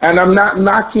 And I'm not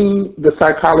knocking the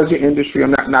psychology industry.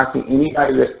 I'm not knocking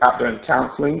anybody that's out there in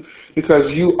counseling because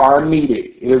you are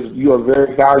needed. You are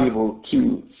very valuable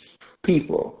to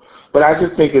people. But I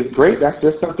just think it's great. That's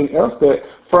just something else that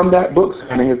from that book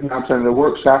signing has now turned into a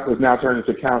workshop, has now turned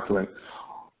into counseling.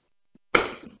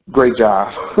 Great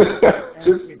job.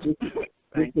 just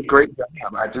a great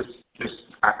job. I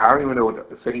don't even know what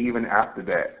to say even after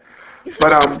that.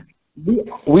 But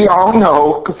we all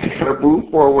know, because we got to move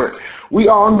forward, we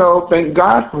all know, thank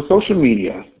God for social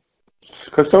media.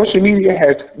 Because social media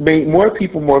has made more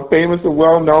people more famous and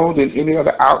well-known than any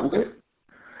other outlet.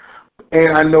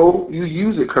 And I know you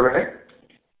use it, correct?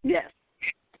 Yes.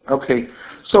 Okay.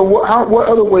 So what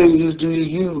other ways do you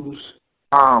use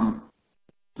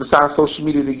besides social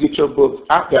media to get your books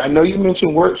out there? I know you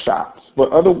mentioned workshops, but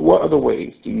what other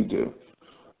ways do you do?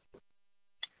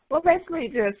 Well, basically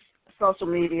just social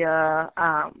media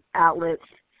outlets.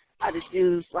 I just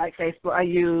use like Facebook.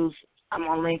 I'm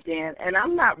on LinkedIn, and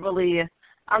I'm not really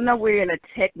in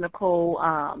a technical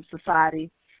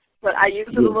society, but I use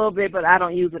it a little bit, but I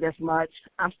don't use it as much.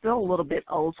 I'm still a little bit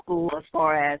old school as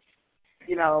far as,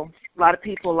 a lot of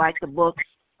people like the books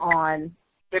on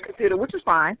their computer, which is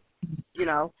fine,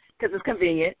 because it's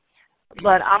convenient.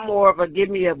 But I'm more of a give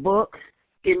me a book,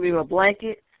 give me a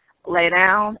blanket, lay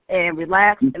down and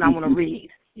relax, and I want to read.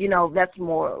 That's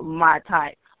more my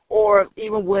type. Or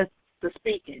even with the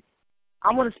speaking,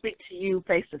 I want to speak to you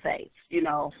face to face.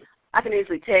 I can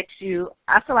easily text you.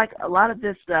 I feel like a lot of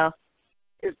this stuff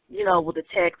is, with the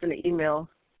text and the email,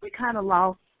 we kind of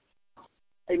lost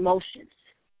emotions.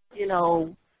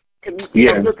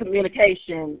 Good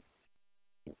communication,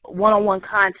 one-on-one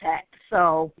contact.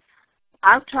 So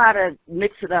I try to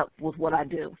mix it up with what I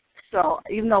do. So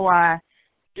even though I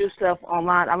do stuff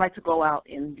online, I like to go out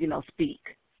and, speak.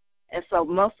 And so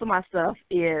most of my stuff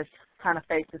is kind of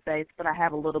face-to-face, but I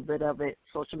have a little bit of it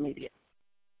social media.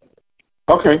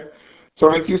 Okay. So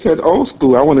like you said, old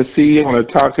school. I want to see you, I want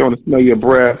to talk to you, I want to smell your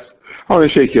breath, I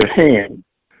want to shake your hand.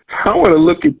 I want to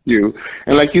look at you.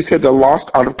 And like you said, the lost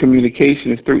art of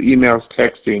communication is through emails,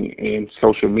 texting, and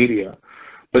social media.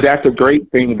 But that's a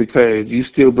great thing because you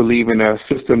still believe in a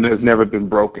system that has never been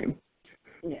broken.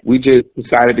 Yeah. We just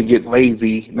decided to get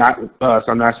lazy, not us.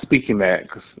 I'm not speaking that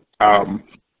because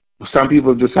some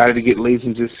people have decided to get lazy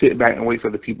and just sit back and wait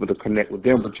for the people to connect with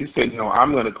them. But you said,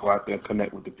 I'm going to go out there and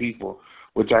connect with the people,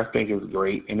 which I think is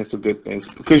great, and it's a good thing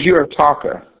because you're a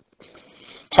talker.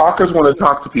 Talkers want to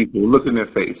talk to people, look in their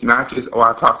face, not just,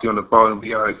 I talk to you on the phone and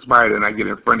be all excited and I get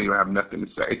in front of you and I have nothing to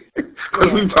say.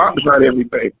 Because we've talked about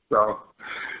everything.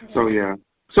 So, yeah.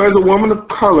 So as a woman of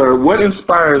color, what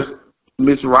inspires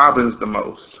Miss Robbins the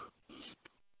most?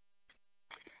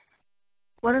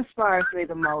 What inspires me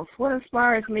the most? What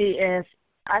inspires me is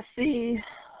I see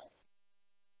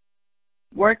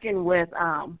working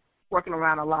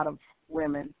around a lot of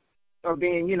women or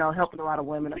being, helping a lot of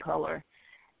women of color.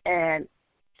 And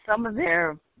some of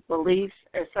their beliefs,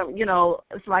 or some,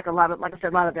 it's like a lot of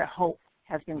their hope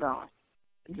has been gone.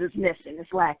 It's missing.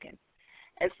 It's lacking.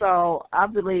 And so I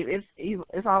believe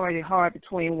it's already hard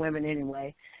between women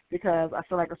anyway because I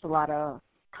feel like it's a lot of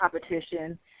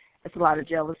competition. It's a lot of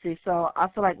jealousy. So I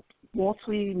feel like once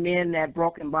we mend that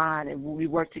broken bond and when we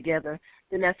work together,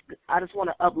 then I just want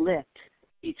to uplift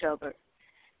each other.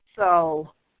 So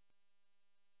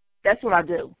that's what I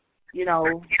do.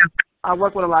 I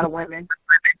work with a lot of women,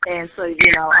 and so,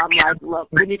 I'm like, look,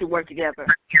 we need to work together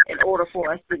in order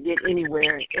for us to get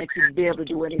anywhere and to be able to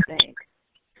do anything.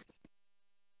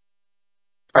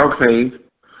 Okay.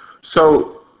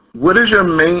 So where does your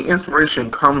main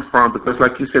inspiration come from? Because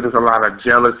like you said, there's a lot of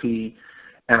jealousy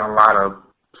and a lot of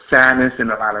sadness and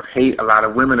a lot of hate. A lot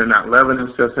of women are not loving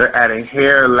themselves. They're adding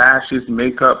hair, lashes,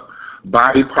 makeup,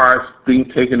 body parts being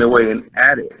taken away and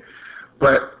added.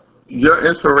 But your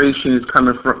inspiration is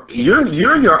coming from, you're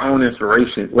your own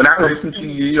inspiration. When I listen to you,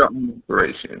 you're your own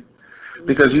inspiration.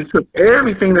 Because you took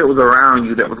everything that was around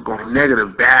you that was going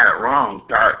negative, bad, wrong,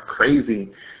 dark, crazy,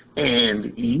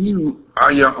 and you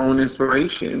are your own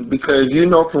inspiration because you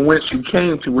know from whence you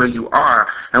came to where you are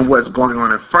and what's going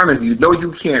on in front of you. Though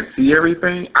you can't see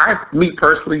everything, me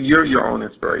personally, you're your own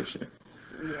inspiration.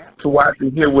 Yeah. To watch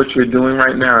and hear what you're doing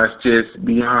right now is just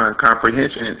beyond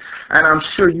comprehension. And I'm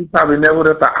sure you probably never would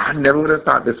have thought, I never would have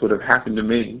thought this would have happened to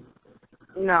me.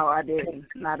 No, I didn't.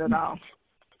 Not at all.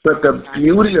 But the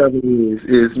beauty of it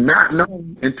is not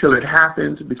knowing until it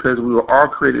happens because we were all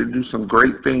created to do some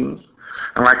great things.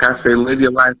 And like I say, live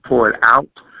your life, pour it out.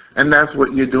 And that's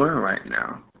what you're doing right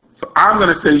now. So I'm going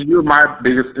to say you're my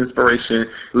biggest inspiration.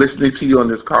 Listening to you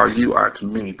on this call, you are to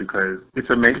me because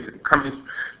it's amazing.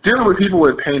 Dealing with people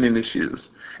with pain and issues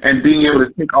and being able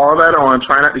to take all that on,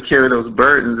 try not to carry those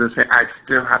burdens and say, I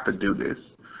still have to do this.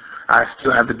 I still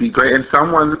have to be great. And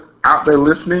someone out there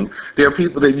listening, there are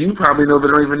people that you probably know that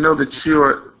don't even know that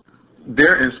you're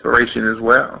their inspiration as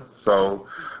well. So,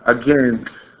 again,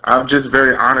 I'm just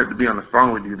very honored to be on the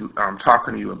phone with you,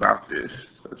 talking to you about this.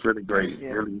 It's really great.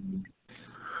 Yeah. Really.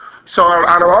 So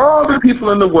out of all the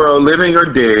people in the world, living or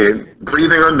dead,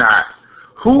 breathing or not,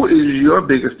 who is your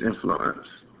biggest influence?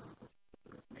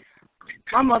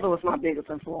 My mother was my biggest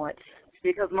influence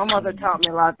because my mother taught me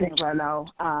a lot of things I know.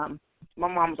 My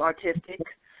mom's artistic,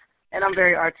 and I'm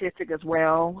very artistic as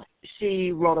well.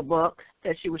 She wrote a book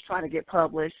that she was trying to get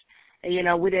published.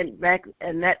 And, we didn't, back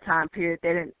in that time period, they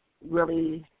didn't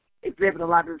really exhibit a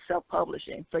lot of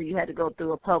self-publishing, so you had to go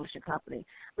through a publishing company.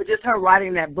 But just her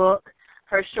writing that book,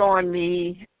 her showing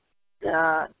me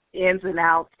the ins and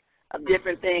outs of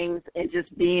different things and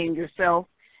just being yourself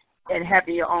and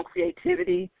having your own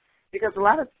creativity. Because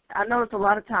I notice a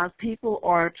lot of times people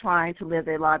are trying to live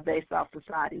their life based off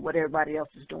society, what everybody else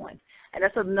is doing. And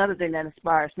that's another thing that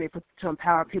inspires me, to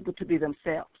empower people to be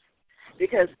themselves.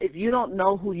 Because if you don't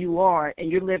know who you are and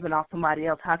you're living off somebody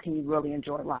else, how can you really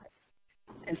enjoy life?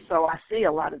 And so I see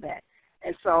a lot of that.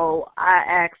 And so I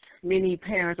ask many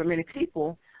parents or many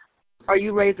people, are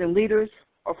you raising leaders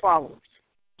or followers?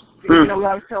 Because, we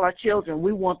always tell our children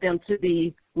we want them to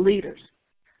be leaders.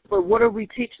 But what are we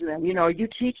teaching them? Are you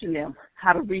teaching them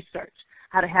how to research,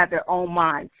 how to have their own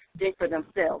mind, think for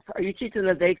themselves? Are you teaching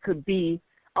them they could be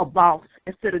a boss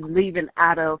instead of leaving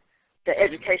out of the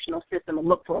educational system and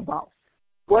look for a boss?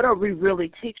 What are we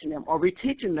really teaching them? Are we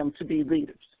teaching them to be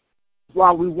leaders?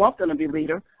 While we want them to be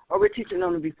leaders, or we're teaching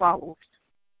them to be followers?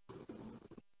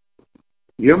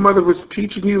 Your mother was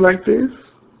teaching you like this?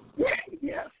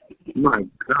 Yeah. My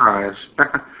gosh.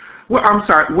 Well, I'm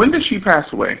sorry. When did she pass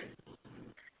away?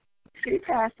 She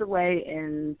passed away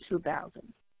in 2000.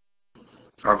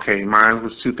 Okay, mine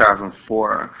was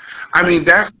 2004. I mean,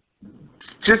 that's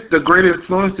just the great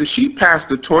influence that she passed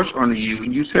the torch on to you.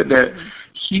 And you said that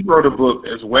she wrote a book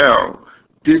as well.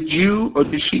 Did you or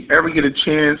did she ever get a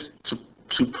chance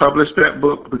to publish that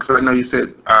book? Because I know you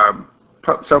said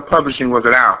self-publishing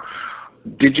wasn't out.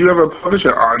 Did you ever publish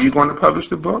it, or are you going to publish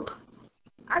the book?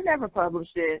 I never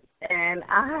published it, and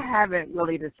I haven't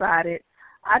really decided.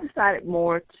 I decided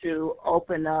more to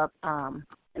open up an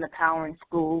empowering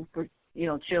school for,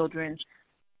 children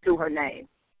through her name.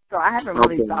 So I haven't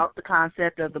really thought the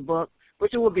concept of the book,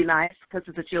 which it would be nice because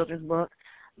it's a children's book,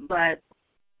 but,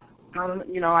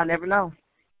 I never know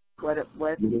what.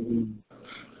 But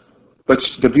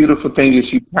the beautiful thing is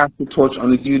she passed the torch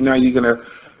on to you. Now you're going to,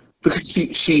 because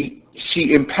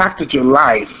she impacted your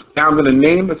life. Now I'm going to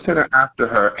name a center after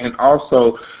her, and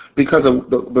also because of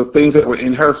the things that were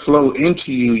in her flow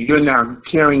into you, you're now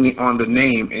carrying it on the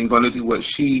name and going to do what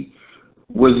she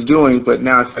was doing. But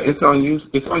now it's on you.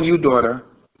 It's on you, daughter.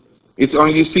 It's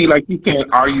on you. See, like you said,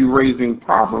 are you raising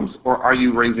problems or are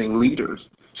you raising leaders?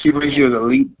 She raised you as a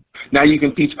leader. Now you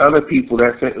can teach other people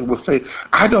that will say,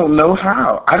 I don't know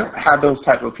how. I don't have those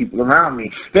type of people around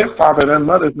me. Their father, their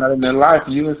mother's not in their life.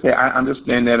 You can say, I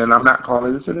understand that, and I'm not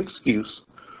calling this an excuse.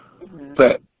 Mm-hmm.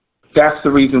 But that's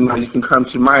the reason why you can come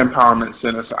to my empowerment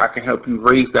center, so I can help you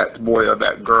raise that boy or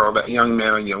that girl, that young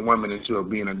man or young woman into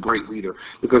being a great leader,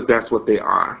 because that's what they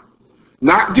are.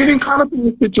 Not getting caught up in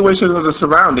the situations of the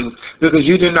surroundings, because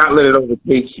you did not let it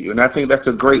overtake you. And I think that's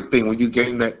a great thing when you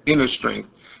gain that inner strength.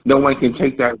 No one can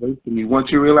take that away from you once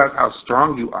you realize how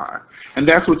strong you are. And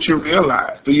that's what you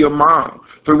realize through your mom,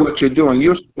 through what you're doing.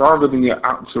 You're stronger than your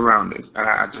out surroundings. And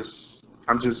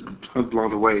I'm just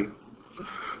blown away.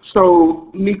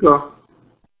 So, Kneika,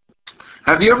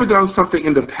 have you ever done something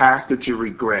in the past that you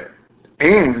regret?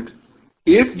 And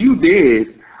if you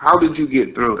did, how did you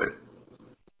get through it?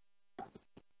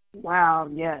 Wow,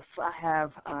 yes, I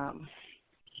have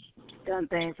done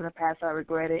things in the past I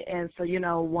regretted. And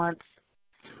so, once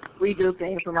we do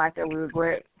things in life that we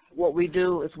regret, what we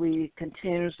do is we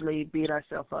continuously beat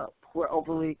ourselves up. We're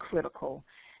overly critical.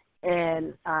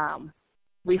 And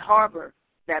we harbor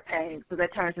that pain because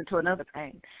that turns into another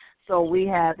pain. So we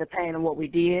have the pain of what we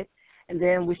did, and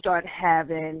then we start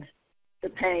having the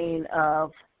pain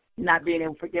of not being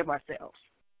able to forgive ourselves.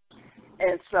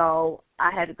 And so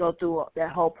I had to go through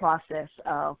that whole process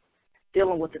of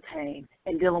dealing with the pain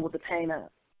and dealing with the pain of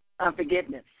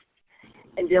unforgiveness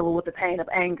and dealing with the pain of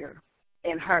anger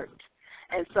and hurt.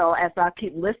 And so as I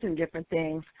keep listing different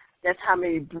things, that's how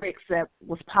many bricks that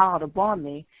was piled upon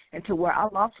me into where I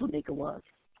lost who Kneika was.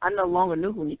 I no longer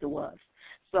knew who Kneika was.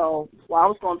 So while I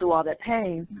was going through all that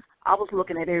pain, I was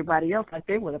looking at everybody else like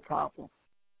they were the problem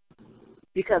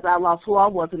because I lost who I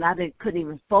was, and I couldn't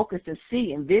even focus and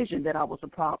see and vision that I was a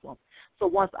problem. So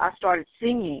once I started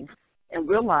seeing and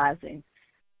realizing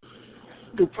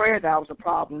through prayer that I was a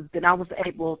problem, then I was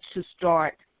able to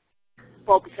start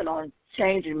focusing on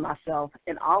changing myself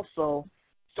and also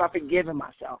start forgiving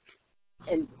myself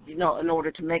and, in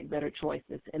order to make better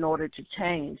choices, in order to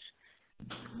change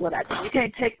what I did. You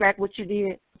can't take back what you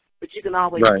did, but you can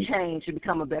always change and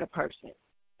become a better person.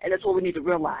 And that's what we need to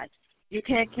realize. You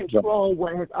can't control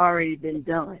what has already been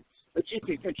done, but you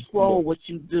can control what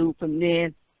you do from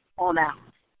then on out.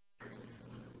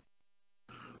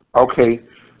 Okay.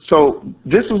 So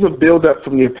this was a build-up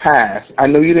from your past. I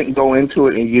know you didn't go into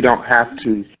it, and you don't have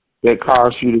to, that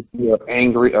cause you to feel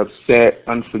angry, upset,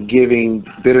 unforgiving,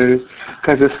 bitterness,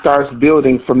 because it starts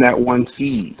building from that one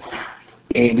seed.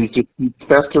 And it just keeps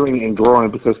festering and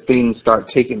growing because things start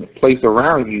taking place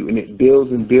around you, and it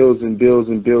builds and builds and builds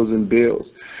and builds and builds.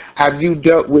 Have you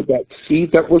dealt with that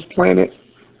seed that was planted?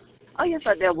 Oh, yes,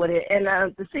 I dealt with it. And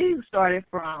the seed started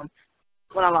from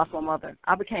when I lost my mother.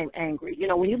 I became angry. You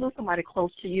know, when you lose somebody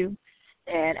close to you,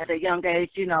 and at a young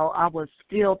age, you know, I was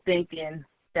still thinking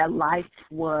that life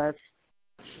was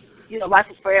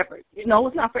forever. You know,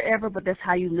 it's not forever, but that's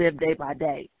how you live day by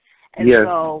day. And yes.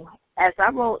 So as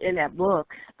I wrote in that book,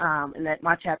 in that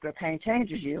my chapter, Pain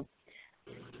Changes You,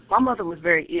 my mother was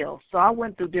very ill. So I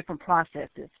went through different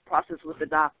processes with the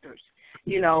doctors,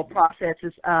 you know,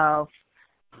 processes of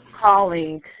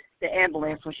calling the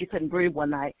ambulance when she couldn't breathe one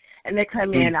night. And they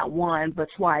come in not one but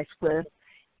twice with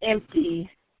empty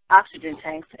oxygen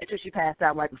tanks until she passed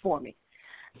out right before me.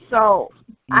 So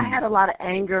I had a lot of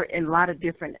anger in a lot of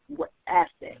different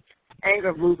aspects. Anger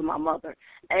of losing my mother.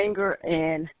 Anger,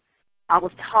 and I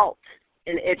was taught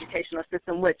in the educational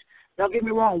system, which, don't get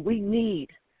me wrong, we need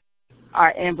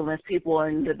our ambulance people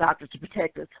and the doctors to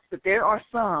protect us. But there are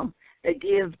some that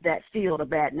give that field a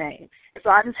bad name. And so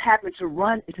I just happened to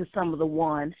run into some of the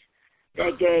ones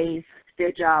that gave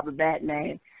their job a bad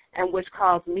name, and which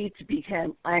caused me to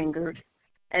become angered,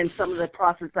 and some of the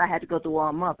process I had to go through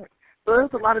on mother. So there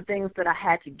was a lot of things that I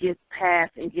had to get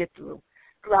past and get through.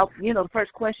 Because, you know, the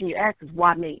first question you ask is,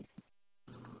 why me?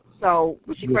 So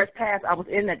when she first passed, I was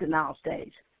in that denial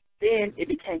stage. Then it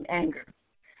became anger.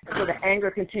 And so the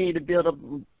anger continued to build up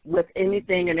with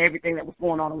anything and everything that was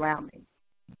going on around me.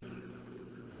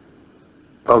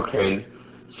 Okay.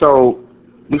 So,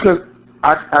 because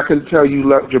I can tell you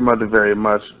loved your mother very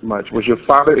much. Was your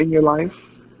father in your life?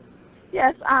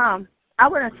 Yes, I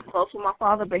wasn't as close with my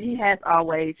father, but he has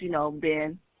always, you know,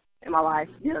 been in my life.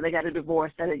 You know, they got a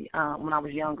divorce when I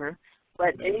was younger,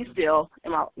 and he's still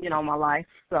in my life.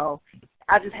 So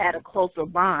I just had a closer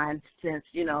bond since,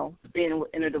 you know, being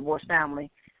in a divorced family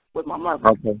with my mother.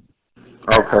 Okay.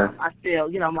 Okay. I feel,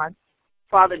 you know, my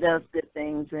father does good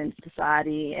things in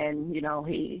society, and, you know,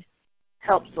 he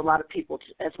helps a lot of people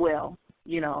as well,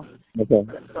 you know. Okay.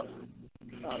 So,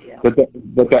 yeah. But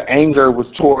the anger was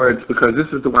towards, because this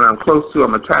is the one I'm close to,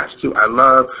 I'm attached to, I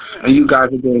love, and you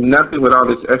guys are doing nothing with all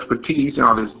this expertise and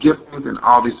all this giftings and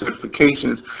all these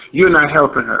certifications. You're not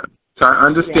helping her. So I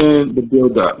understand the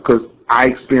build-up, because I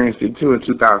experienced it too in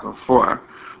 2004.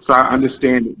 So I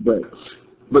understand it.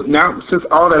 But now, since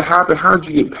all that happened, how did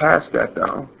you get past that,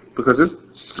 though? Because it's,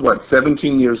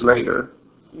 17 years later?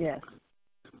 Yes.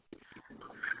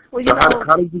 Well, so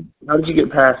how did you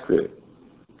get past it?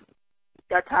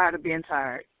 Got tired of being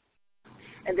tired.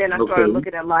 And then I started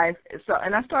looking at life.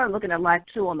 And I started looking at life,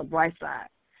 too, on the bright side.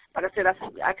 Like I said, I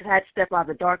had to step out of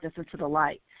the darkness into the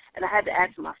light. And I had to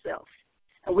ask myself.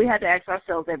 And we had to ask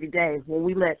ourselves every day when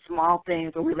we let small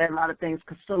things or we let a lot of things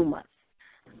consume us.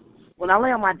 When I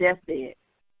lay on my deathbed,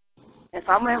 if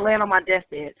I'm laying on my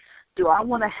deathbed, do I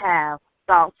want to have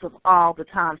thoughts of all the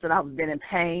times that I've been in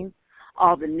pain,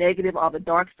 all the negative, all the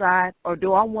dark side, or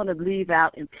do I want to leave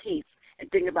out in peace and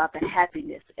think about the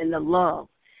happiness and the love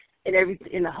and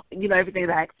everything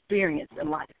that I experienced in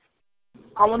life?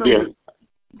 I want to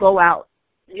go out,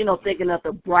 you know, thinking of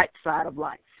the bright side of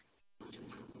life.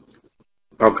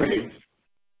 Okay.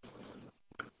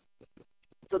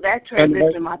 So that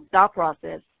transitioned my thought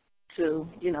process to,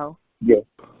 you know. Yes.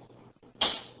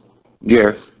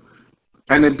 Yes.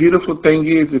 And the beautiful thing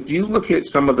is, if you look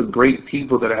at some of the great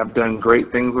people that have done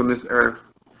great things on this earth,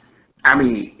 I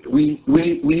mean, we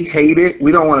hate it.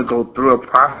 We don't want to go through a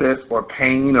process or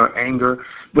pain or anger,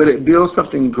 but it builds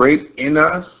something great in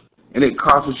us, and it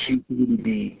causes you to really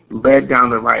be led down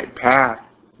the right path.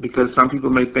 Because some people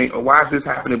may think, oh, why is this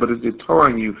happening? But it's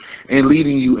detouring you and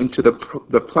leading you into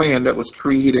the plan that was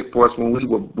created for us when we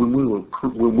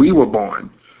were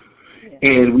born.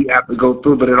 And we have to go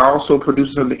through, but it also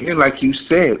produces in the end, like you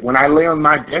said, when I lay on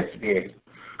my deathbed,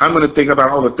 I'm going to think about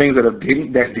all the things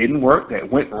that didn't work, that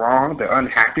went wrong, the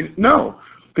unhappy. No,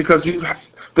 because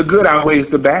the good outweighs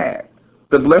the bad.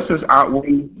 The blessings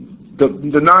outweigh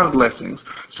the non-blessings.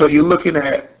 So you're looking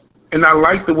at, and I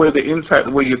like the way the insight,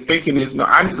 the way you're thinking is, no,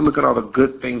 I need to look at all the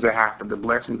good things that happen, the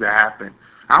blessings that happen.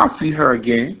 I'll see her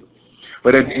again.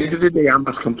 But at the end of the day, I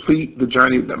must complete the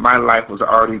journey that my life was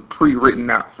already pre-written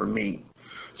out for me.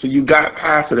 So you got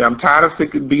past it. I'm tired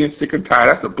of being sick and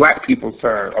tired. That's a black people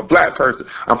term, a black person.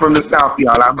 I'm from the South,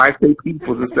 y'all. I might say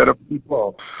peoples instead of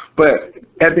people. But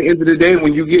at the end of the day,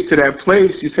 when you get to that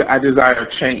place, you say, I desire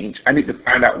change. I need to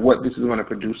find out what this is going to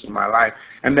produce in my life.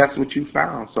 And that's what you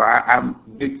found. So I'm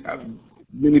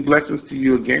many blessings to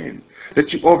you again, that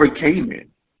you overcame it.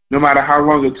 No matter how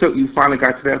long it took, you finally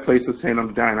got to that place of saying,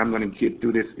 I'm done. I'm going to get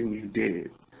through this, and you did.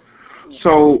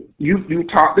 So you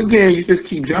talked again. You just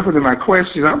keep jumping to my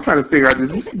questions. I'm trying to figure out,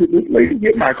 did this lady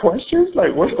get my questions?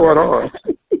 Like, what's going on?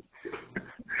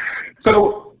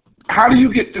 So how do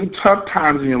you get through tough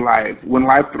times in your life when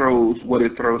life throws what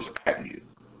it throws at you?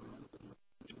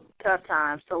 Tough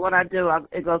times. So what I do,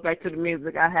 it goes back to the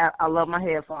music. I love my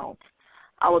headphones.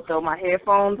 I will throw my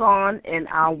headphones on, and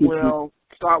I will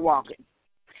start walking.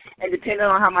 And depending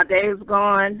on how my day is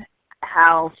going,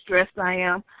 how stressed I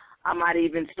am, I might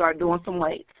even start doing some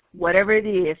weights. Whatever it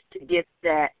is to get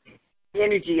that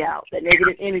energy out, that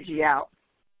negative energy out.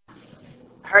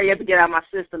 Hurry up and get out of my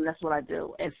system. That's what I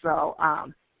do. And so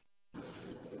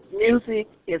music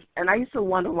is, and I used to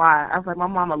wonder why. I was like, my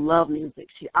mama loved music.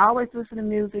 She always listened to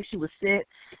music. She would sit,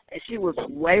 and she was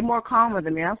way more calmer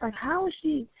than me. I was like, how is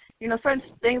she? You know, certain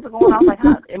things are going on. I was like,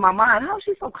 how, in my mind, how is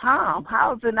she so calm?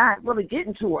 How is it not really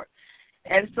getting to her?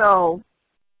 And so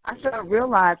I started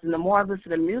realizing the more I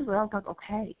listened to music, I was like,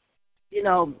 okay, you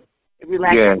know, it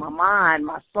relaxes my mind,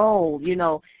 my soul. You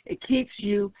know, it keeps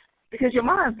you, because your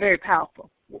mind is very powerful.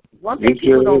 One thing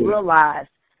people don't realize,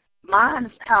 mind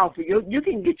is powerful. You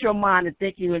can get your mind to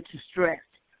think you into stress,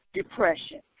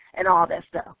 depression, and all that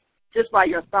stuff just by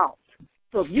your thoughts.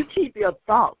 So if you keep your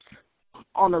thoughts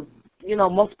on the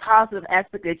most positive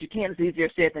aspect that you can, it's easier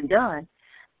said than done.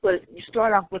 But you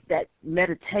start off with that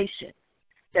meditation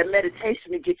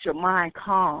to get your mind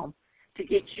calm, to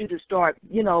get you to start,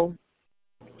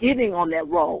 getting on that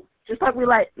road. Just like we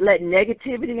let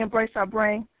negativity embrace our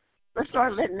brain, let's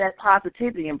start letting that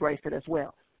positivity embrace it as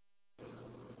well.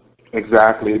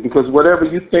 Exactly, because whatever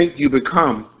you think, you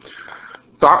become.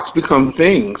 Thoughts become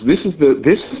things. This is the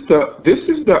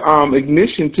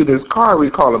ignition to this car we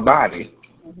call a body.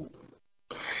 Mm-hmm.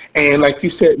 And like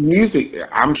you said, music.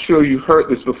 I'm sure you've heard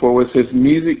this before. Where it says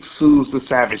music soothes the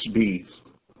savage beast.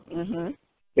 Mm-hmm.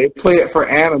 They play it for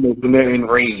animals when they're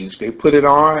enraged. They put it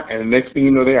on, and the next thing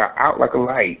you know, they are out like a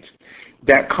light.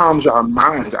 That calms our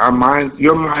minds.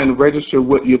 Your mind registers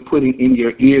what you're putting in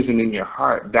your ears and in your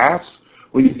heart. That's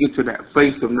when you get to that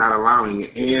place of not allowing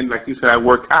it. And like you said, I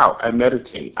work out, I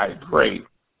meditate, I pray.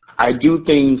 I do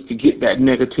things to get that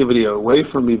negativity away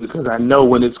from me because I know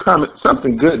when it's coming,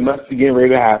 something good must be getting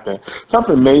ready to happen.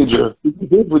 Something major.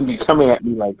 This wouldn't be coming at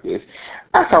me like this.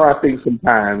 That's how I think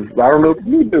sometimes. I don't know if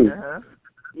you do.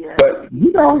 Yeah. But,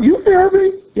 you feel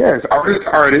me? Yes, artists,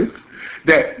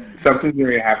 that something's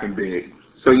going to happen big.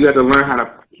 So you have to learn how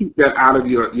to keep that out of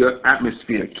your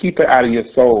atmosphere. Keep it out of your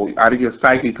soul, out of your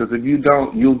psyche, because if you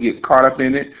don't, you'll get caught up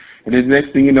in it, and the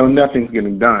next thing you know, nothing's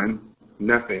getting done.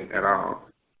 Nothing at all.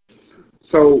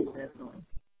 So,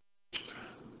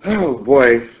 oh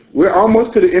boy, we're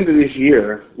almost to the end of this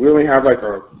year. We only have like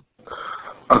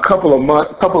a couple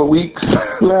of weeks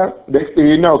left. Next thing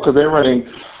you know, because they're running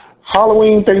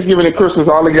Halloween, Thanksgiving, and Christmas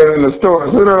all together in the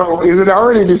stores. Is it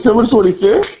already December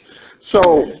 25th? So,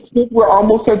 since we're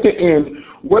almost at the end,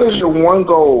 what is your one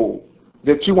goal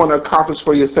that you want to accomplish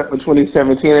for yourself in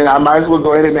 2017? And I might as well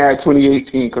go ahead and add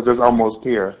 2018 because it's almost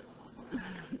here.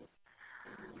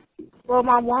 Well,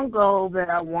 my one goal that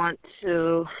I want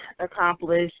to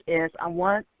accomplish is I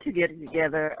want to get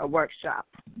together a workshop,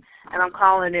 and I'm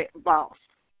calling it Boss,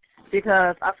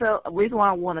 because the reason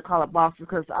why I want to call it Boss is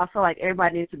because I feel like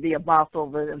everybody needs to be a boss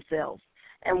over themselves,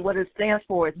 and what it stands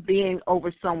for is being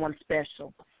over someone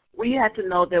special. We have to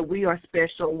know that we are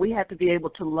special. We have to be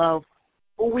able to love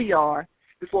who we are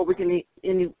before we can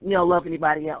love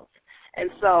anybody else. And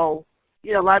so,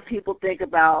 a lot of people think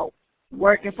about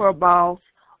working for a boss,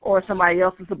 or somebody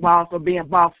else is a boss, or being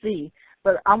bossy.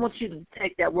 But I want you to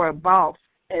take that word boss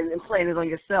and implant it on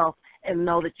yourself and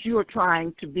know that you are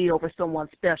trying to be over someone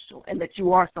special and that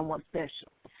you are someone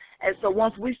special. And so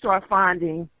once we start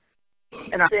finding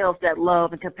in ourselves that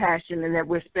love and compassion and that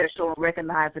we're special and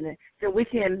recognizing it, then we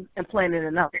can implant it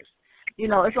in others.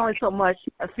 It's only so much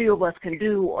a few of us can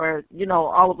do, or,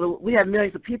 we have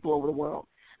millions of people over the world.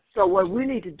 So what we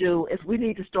need to do is we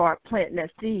need to start planting that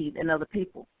seed in other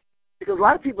people. Because a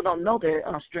lot of people don't know their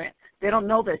strength. They don't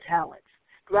know their talents.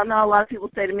 Because I know a lot of people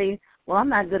say to me, well, I'm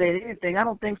not good at anything. I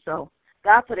don't think so.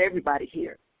 God put everybody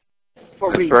here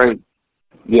for a reason. That's right.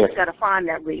 Yes. You got to find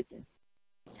that reason.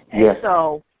 And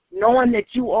so knowing that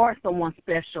you are someone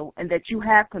special and that you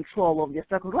have control over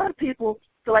yourself. Because a lot of people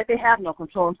feel like they have no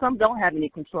control, and some don't have any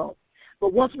control.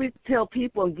 But once we tell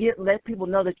people and let people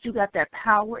know that you got that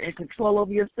power and control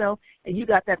over yourself, and you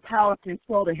got that power and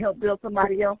control to help build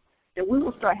somebody else, then we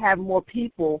will start having more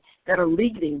people that are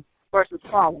leading versus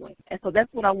following. And so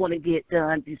that's what I want to get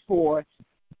done before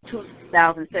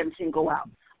 2017 go out.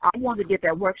 I want to get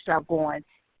that workshop going,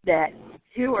 that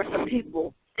here are some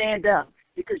people, stand up,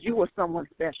 because you were someone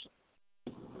special.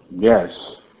 Yes.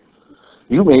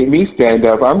 You made me stand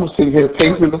up. I'm sitting here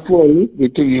pacing the floor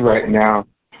listening to you right now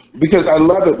because I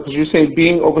love it because you say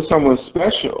being over someone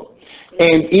special.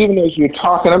 And even as you're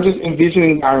talking, I'm just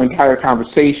envisioning our entire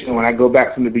conversation when I go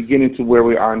back from the beginning to where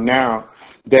we are now,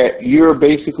 that you're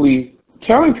basically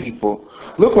telling people,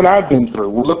 look what I've been through.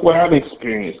 Well, look what I've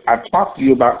experienced. I've talked to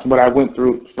you about what I went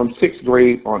through from 6th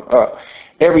grade on up.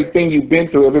 Everything you've been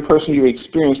through, every person you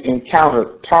experienced,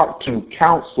 encountered, talked to,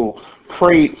 counseled,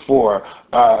 prayed for,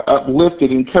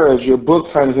 uplifted, encouraged, your book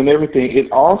signings and everything, it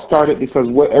all started because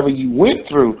whatever you went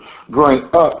through growing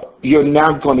up, you're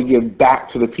now going to give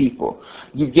back to the people.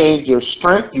 You gained your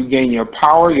strength, you gained your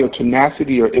power, your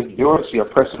tenacity, your endurance, your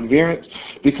perseverance,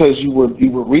 because you were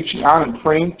reaching out and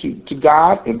praying to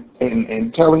God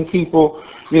and telling people,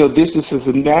 this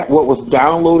and that. What was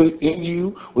downloaded in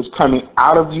you was coming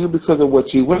out of you because of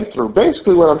what you went through.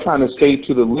 Basically, what I'm trying to say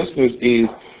to the listeners is,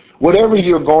 whatever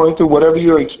you're going through, whatever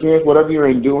you're experiencing, whatever you're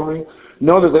enduring,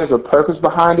 know that there's a purpose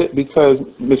behind it because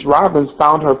Ms. Robbins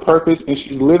found her purpose and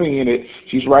she's living in it.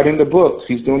 She's writing the books.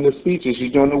 She's doing the speeches.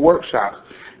 She's doing the workshops.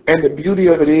 And the beauty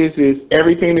of it is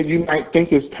everything that you might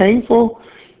think is painful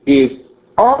is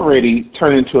already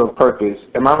turned into a purpose.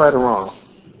 Am I right or wrong?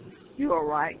 You are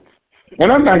right.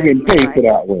 And I'm not getting paid for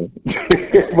that one.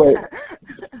 But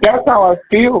that's how I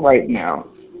feel right now.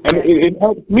 And it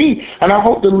helps me. And I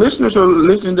hope the listeners are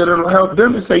listening that it'll help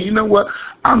them to say, you know what,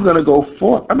 I'm going to go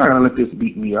forth. I'm not going to let this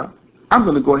beat me up. I'm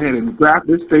going to go ahead and grab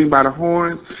this thing by the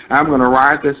horns, and I'm going to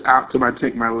ride this out till I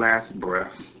take my last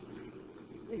breath.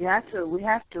 We have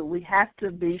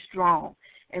to be strong.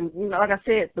 And, like I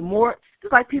said, the more,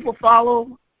 just like people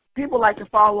like to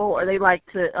follow or they like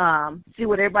to see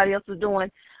what everybody else is doing,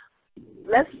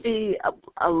 let's be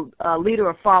a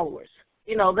leader of followers.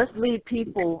 Let's lead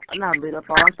people, not leader of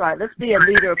followers, I'm sorry, let's be a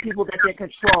leader of people that can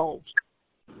control.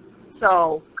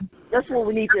 So that's what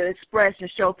we need to express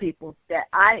and show people, that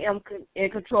I am in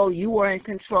control, you are in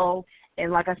control,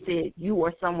 and like I said, you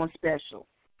are someone special.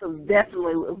 So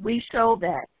definitely, if we show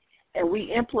that and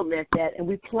we implement that and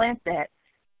we plant that,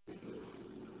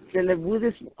 then we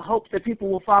just hope that people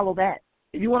will follow that.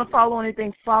 If you want to follow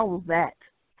anything, follow that.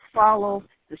 Follow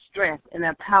the strength and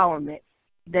empowerment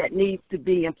that needs to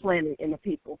be implanted in the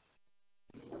people.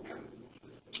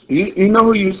 You know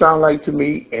who you sound like to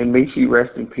me, and may she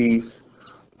rest in peace?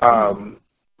 Maya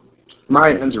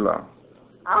Angelou.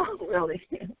 Oh, really?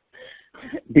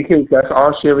 Because that's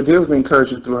all she ever did was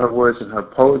encourage you through her words and her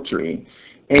poetry.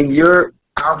 And you're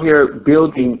out here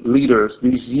building leaders,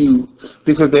 these youth,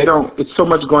 because it's so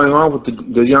much going on with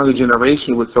the younger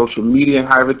generation with social media and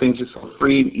how everything's just so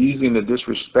free and easy and the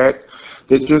disrespect,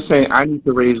 that you're saying, I need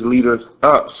to raise leaders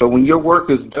up. So when your work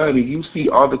is done and you see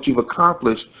all that you've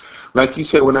accomplished, like you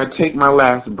said, when I take my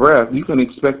last breath, you can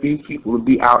expect these people to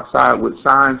be outside with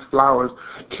signs, flowers,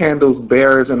 candles,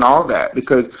 bearers, and all that,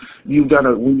 because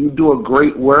when you do a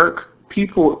great work,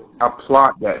 people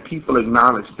applaud that. People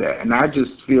acknowledge that. And I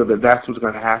just feel that that's what's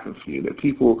going to happen for you, that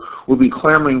people will be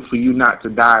clamoring for you not to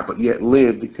die but yet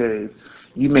live because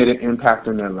you made an impact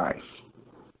in their life.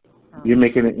 You're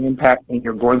making an impact, and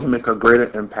you're going to make a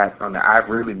greater impact on that. I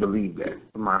really believe that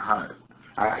in my heart.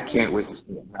 I can't wait to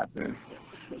see it happen.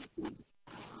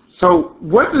 So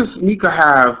what does Kneika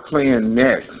have planned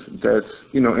next that's,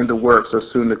 in the works or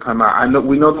soon to come out?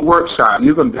 We know the workshop.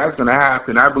 That's going to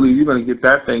happen. I believe you're going to get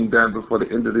that thing done before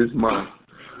the end of this month,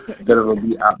 that it'll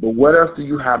be out. But what else do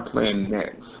you have planned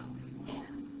next?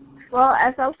 Well,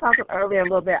 as I was talking earlier a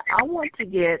little bit, I want to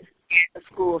get a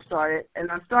school started, and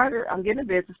I'm getting a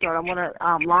business started. I want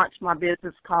to launch my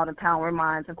business called Empowering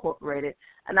Minds Incorporated,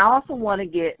 and I also want to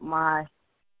get my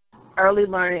early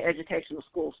learning educational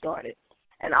school started.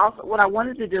 And also what I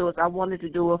wanted to do is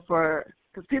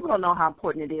because people don't know how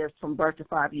important it is from birth to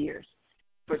 5 years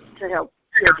to help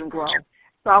children grow.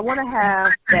 So I want to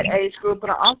have that age group,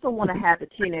 but I also want to have the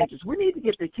teenagers. We need to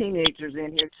get the teenagers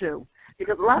in here too,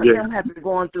 because a lot of them have been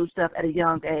going through stuff at a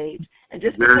young age. And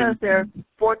just because they're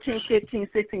 14, 15,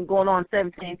 16, going on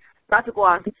 17, about to go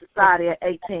out into society at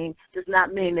 18, does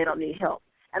not mean they don't need help.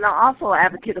 And I'm also an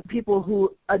advocate of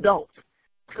adults,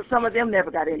 because some of them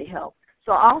never got any help.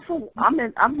 So also,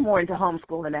 I'm more into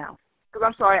homeschooling now, because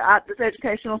I'm sorry, this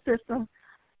educational system,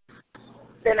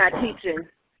 they're not teaching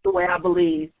the way I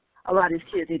believe a lot of these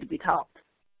kids need to be taught.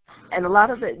 And a lot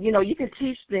of it, you can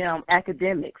teach them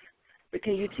academics, but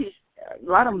can you teach, a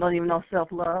lot of them don't even know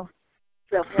self-love,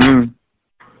 self-help,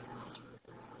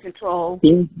 control,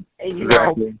 and,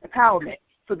 empowerment.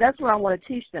 So that's what I want to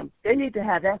teach them. They need to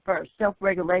have that first,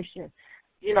 self-regulation,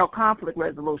 conflict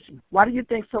resolution. Why do you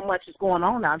think so much is going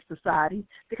on out in society?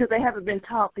 Because they haven't been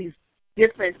taught these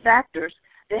different factors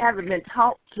They haven't been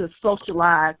taught to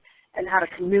socialize and how to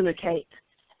communicate.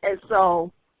 And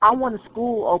so I want a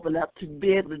school open up to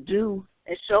be able to do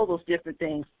and show those different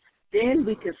things. Then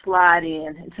we can slide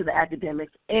into the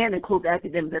academics and include the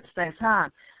academics at the same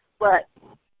time. But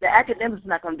the academics is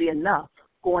not going to be enough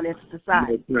going into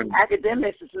society.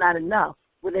 Academics is not enough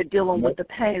when they're dealing with the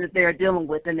pain that they're dealing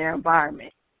with in their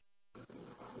environment.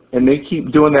 And they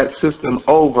keep doing that system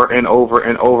over and over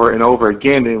and over and over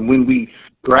again. And when we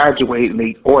graduate,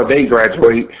 they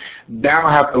graduate, now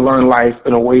have to learn life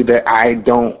in a way that I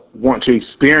don't want to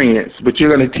experience. But you're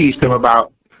going to teach them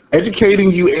about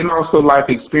educating you and also life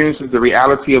experiences, the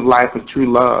reality of life and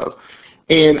true love.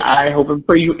 And I hope and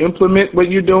pray you implement what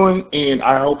you're doing, and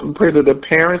I hope and pray that the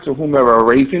parents or whomever are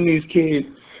raising these kids,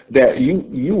 that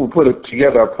you will put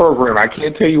together a program. I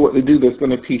can't tell you what to do that's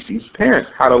going to teach these parents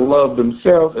how to love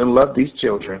themselves and love these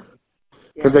children,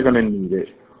 because they're going to need it.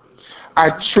 I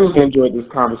truly enjoyed this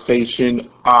conversation.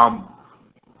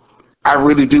 I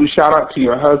really do. Shout out to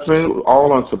your husband,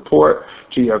 all on support,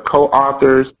 to your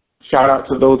co-authors. Shout out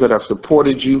to those that have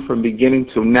supported you from beginning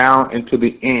to now and to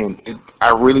the end.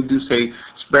 I really do say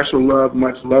special love,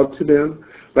 much love to them.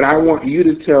 But I want you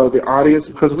to tell the audience,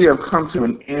 because we have come to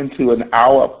an end to an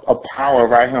hour of power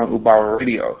right here on Ubawa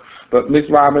Radio. But Ms.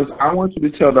 Robbins, I want you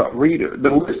to tell the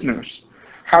listeners,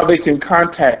 how they can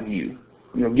contact you.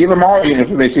 You know, give them all your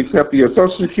information except for your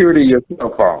Social Security, your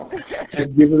cell phone.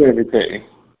 Just give them everything.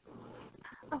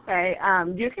 Okay,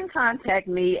 you can contact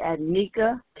me at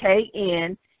Kneika,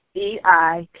 Kneika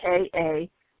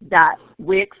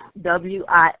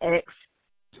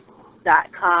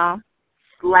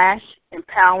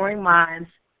 .wix.com/Empowering Minds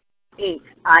Inc.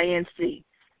 INC.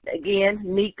 Again,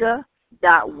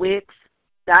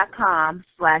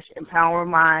 Kneika.wix.com/Empowering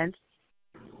Minds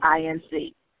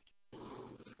INC.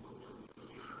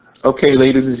 Okay,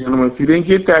 ladies and gentlemen, if you didn't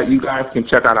get that, you guys can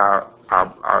check out our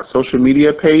social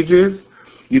media pages.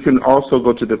 You can also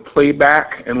go to the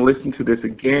playback and listen to this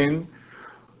again.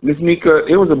 Ms. Kneika,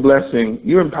 it was a blessing.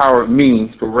 You empowered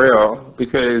me, for real,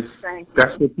 because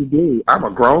that's what you do. I'm a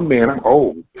grown man. I'm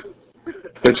old.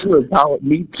 But you empowered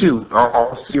me, too, in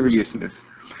all seriousness.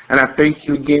 And I thank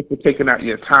you again for taking out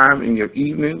your time in your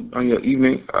evening,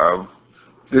 of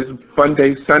this fun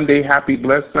day, Sunday, happy,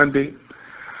 blessed Sunday.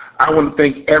 I want to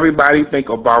thank everybody. Thank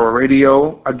Ubawa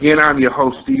Radio. Again, I'm your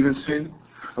host, Stevenson,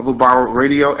 of Ubawa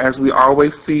Radio. As we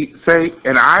always say,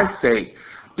 and I say,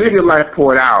 live your life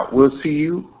poured out. We'll see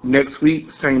you next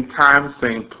week, same time,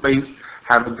 same place.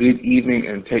 Have a good evening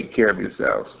and take care of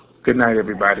yourselves. Good night,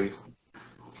 everybody.